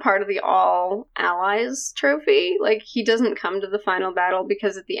not part of the All Allies trophy. Like, he doesn't come to the final battle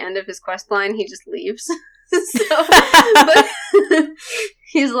because at the end of his quest line, he just leaves. But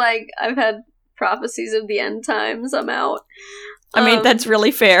he's like, I've had prophecies of the end times, I'm out. I mean, that's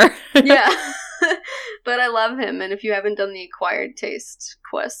really fair. Yeah. But I love him, and if you haven't done the Acquired Taste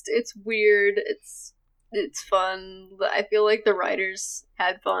quest, it's weird, it's fun. I feel like the writers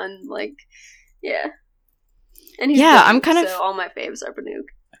had fun, like, yeah. And he's yeah, Banuk, I'm kind of... so all my faves are Banuk.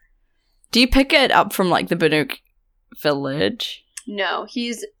 Do you pick it up from, like, the Banuk village? No,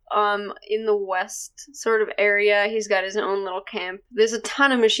 he's in the west sort of area. He's got his own little camp. There's a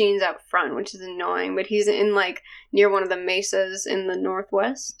ton of machines out front, which is annoying, but he's in, like, near one of the mesas in the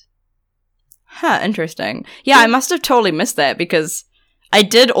northwest. Huh, interesting. Yeah, I must have totally missed that, because I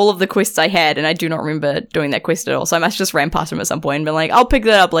did all of the quests I had, and I do not remember doing that quest at all, so I must have just ran past him at some point and been like, I'll pick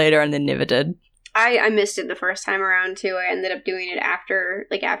that up later, and then never did. I missed it the first time around, too. I ended up doing it after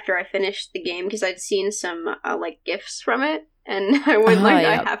I finished the game, because I'd seen some, like, GIFs from it, and I went,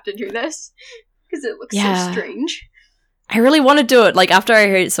 I have to do this, because it looks so strange. I really want to do it. Like, after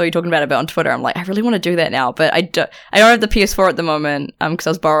I saw you talking about it on Twitter, I'm like, I really want to do that now, but I don't have the PS4 at the moment, because I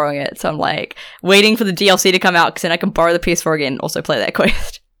was borrowing it, so I'm, like, waiting for the DLC to come out, because then I can borrow the PS4 again and also play that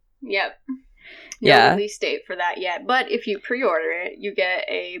quest. Yep. No release date for that yet, but if you pre-order it, you get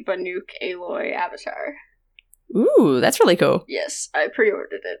a Banuk Aloy avatar. Ooh, that's really cool. Yes, I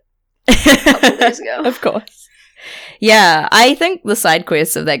pre-ordered it a couple days ago. Of course. Yeah, I think the side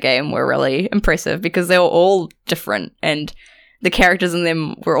quests of that game were really impressive because they were all different and the characters in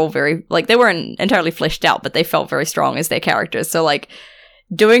them were all very, like, they weren't entirely fleshed out, but they felt very strong as their characters. So, like,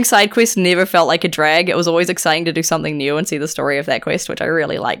 doing side quests never felt like a drag. It was always exciting to do something new and see the story of that quest, which I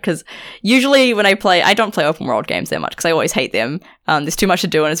really like. Because usually when I don't play open world games that much because I always hate them. There's too much to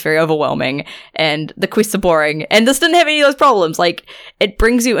do and it's very overwhelming. And the quests are boring. And this didn't have any of those problems. Like, it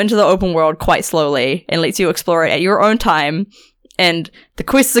brings you into the open world quite slowly and lets you explore it at your own time. And the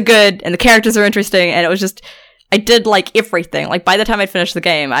quests are good and the characters are interesting. And it was just... I did, like, everything. Like, by the time I'd finished the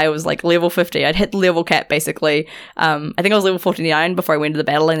game, I was, like, level 50. I'd hit the level cap, basically. I think I was level 49 before I went to the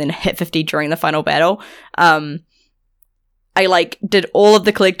battle and then hit 50 during the final battle. I, like, did all of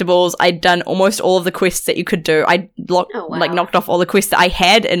the collectibles. I'd done almost all of the quests that you could do. I, knocked off all the quests that I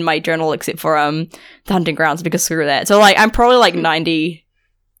had in my journal except for, the Hunting Grounds because screw that. So, like, I'm probably, like, 97%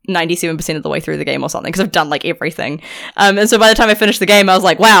 of the way through the game or something because I've done like everything. And so by the time I finished the game, I was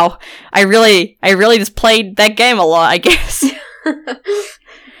like, wow, I really just played that game a lot, I guess.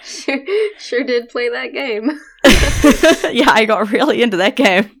 Sure did play that game. Yeah, I got really into that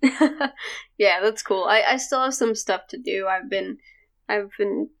game. Yeah, that's cool. I still have some stuff to do. I've been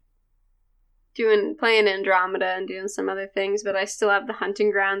playing Andromeda and doing some other things, but I still have the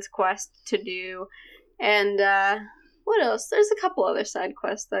Hunting Grounds quest to do. And what else? There's a couple other side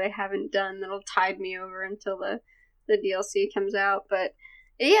quests that I haven't done that'll tide me over until the DLC comes out. But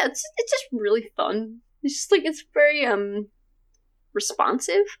yeah, it's just really fun. It's just like it's very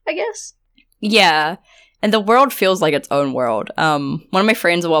responsive, I guess. Yeah. And the world feels like its own world. One of my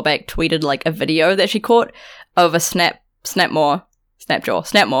friends a while back tweeted like a video that she caught of a Snapmaw,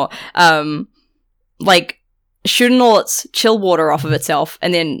 like shooting all its chill water off of itself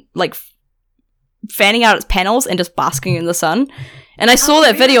and then like fanning out its panels and just basking in the sun. And I saw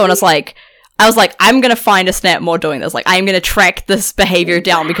that video and I was like, I'm gonna find a Snapmaw doing this. Like, I'm gonna track this behavior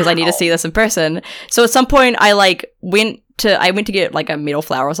down because I need to see this in person. So at some point, I went to get like a metal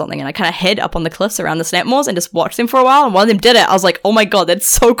flower or something, and I kind of hid up on the cliffs around the Snapmaws and just watched them for a while. And one of them did it. I was like, oh my god, that's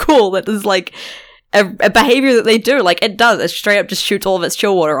so cool. That is like, a behavior that they do. Like, it does. It straight up just shoots all of its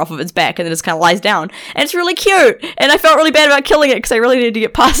chill water off of its back and then just kind of lies down. And it's really cute. And I felt really bad about killing it because I really needed to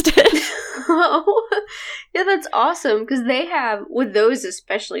get past it. Oh, yeah, that's awesome. Because they have, with those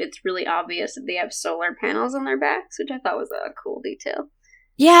especially, it's really obvious that they have solar panels on their backs, which I thought was a cool detail.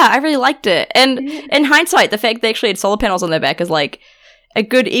 Yeah, I really liked it. And in hindsight, the fact they actually had solar panels on their back is, like, a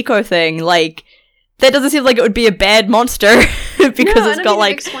good eco thing. Like, that doesn't seem like it would be a bad monster because it's got,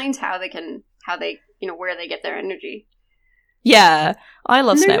 like... It explains how they, where they get their energy. Yeah, I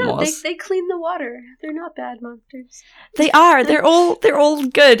love Snapmaws. They clean the water. They're not bad monsters. They are. They're all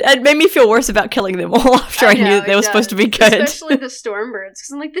good. It made me feel worse about killing them all after I knew that they were supposed to be good. Especially the Stormbirds,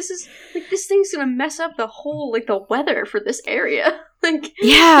 because I'm like, this thing's gonna mess up the whole, like, the weather for this area. Like,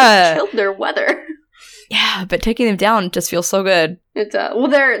 yeah, killed their weather. Yeah, but taking them down just feels so good. It does. Well,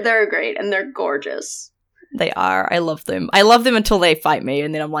 they're great and they're gorgeous. They are. I love them. I love them until they fight me,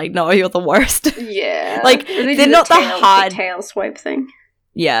 and then I'm like, no, you're the worst. Yeah. Like, they're not the hard tail swipe thing.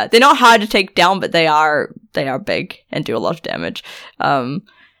 Yeah, they're not hard to take down, but they are big and do a lot of damage.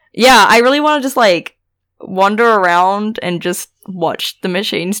 Yeah, I really want to just, like, wander around and just watch the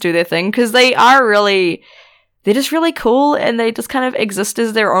machines do their thing, because they're just really cool, and they just kind of exist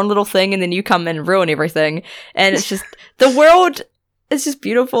as their own little thing, and then you come in and ruin everything. And it's just, the world is just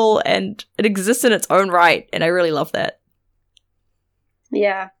beautiful, and it exists in its own right, and I really love that.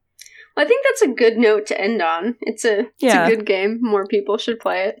 Yeah. Well, I think that's a good note to end on. It's a good game. More people should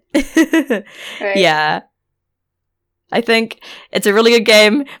play it. Right. Yeah. I think it's a really good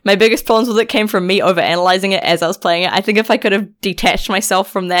game. My biggest problems with it came from me overanalyzing it as I was playing it. I think if I could have detached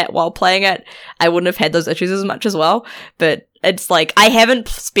myself from that while playing it, I wouldn't have had those issues as much as well. But it's like, I haven't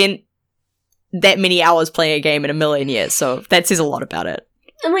spent that many hours playing a game in a million years, so that says a lot about it.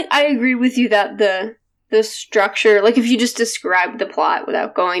 And, like, I agree with you that the structure, like, if you just describe the plot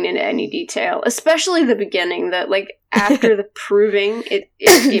without going into any detail, especially the beginning, that, like, after the proving, it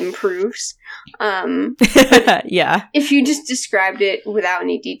improves. Yeah. If you just described it without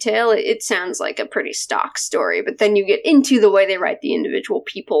any detail, it sounds like a pretty stock story, but then you get into the way they write the individual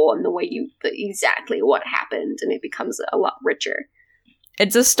people and the way exactly what happened, and it becomes a lot richer.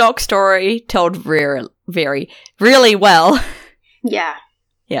 It's a stock story told really well. Yeah.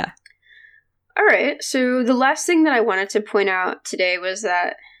 Yeah. All right, so the last thing that I wanted to point out today was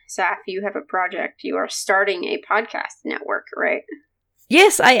that, Saf, you have a project. You are starting a podcast network, right?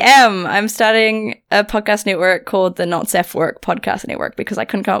 Yes, I am. I'm starting a podcast network called the Not Safe Work Podcast Network because I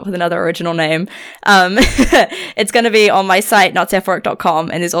couldn't come up with another original name. It's going to be on my site, notsafework.com,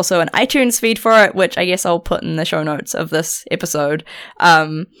 and there's also an iTunes feed for it, which I guess I'll put in the show notes of this episode.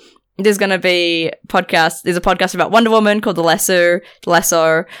 There's going to be there's a podcast about Wonder Woman called The Lasso. I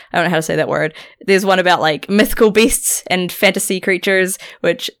don't know how to say that word. There's one about, like, mythical beasts and fantasy creatures,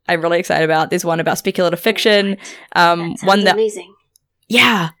 which I'm really excited about. There's one about speculative fiction. That sounds amazing.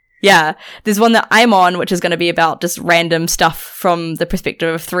 Yeah. There's one that I'm on, which is going to be about just random stuff from the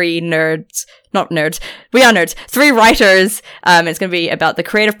perspective of three writers. It's going to be about the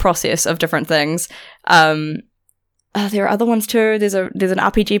creative process of different things. There are other ones too. There's an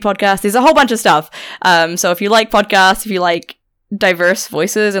RPG podcast. There's a whole bunch of stuff. So if you like podcasts, if you like diverse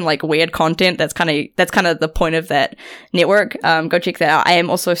voices and, like, weird content, that's kind of the point of that network. Go check that out. I am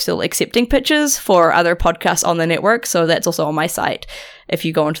also still accepting pitches for other podcasts on the network, so that's also on my site if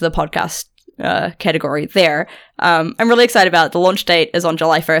you go into the podcast category there. I'm really excited about it. The launch date is on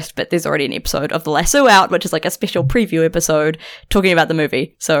July 1st, but there's already an episode of The Lasso out, which is like a special preview episode talking about the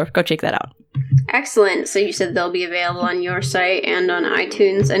movie, so go check that out. Excellent. So you said they'll be available on your site and on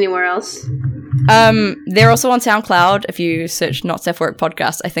iTunes. Anywhere else? They're also on SoundCloud. If you search Not Safe Work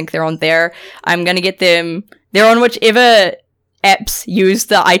Podcast, I think they're on there. I'm gonna get them. They're on whichever apps use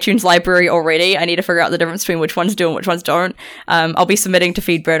the iTunes library already. I need to figure out the difference between which ones do and which ones don't. I'll be submitting to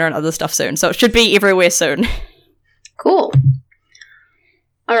Feedburner and other stuff soon, so it should be everywhere soon. Cool.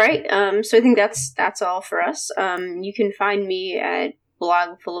 All right. So I think that's all for us. You can find me at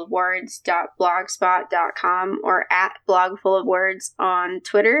blogfullofwords.blogspot.com or at blogfullofwords on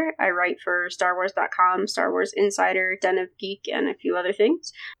Twitter. I write for StarWars.com, Star Wars Insider, Den of Geek, and a few other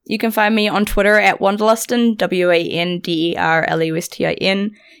things. You can find me on Twitter at Wanderlustin,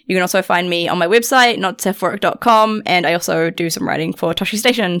 WANDERLUSTIN. You can also find me on my website, notsafework.com, and I also do some writing for Tosche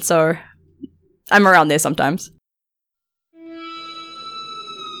Station, so I'm around there sometimes.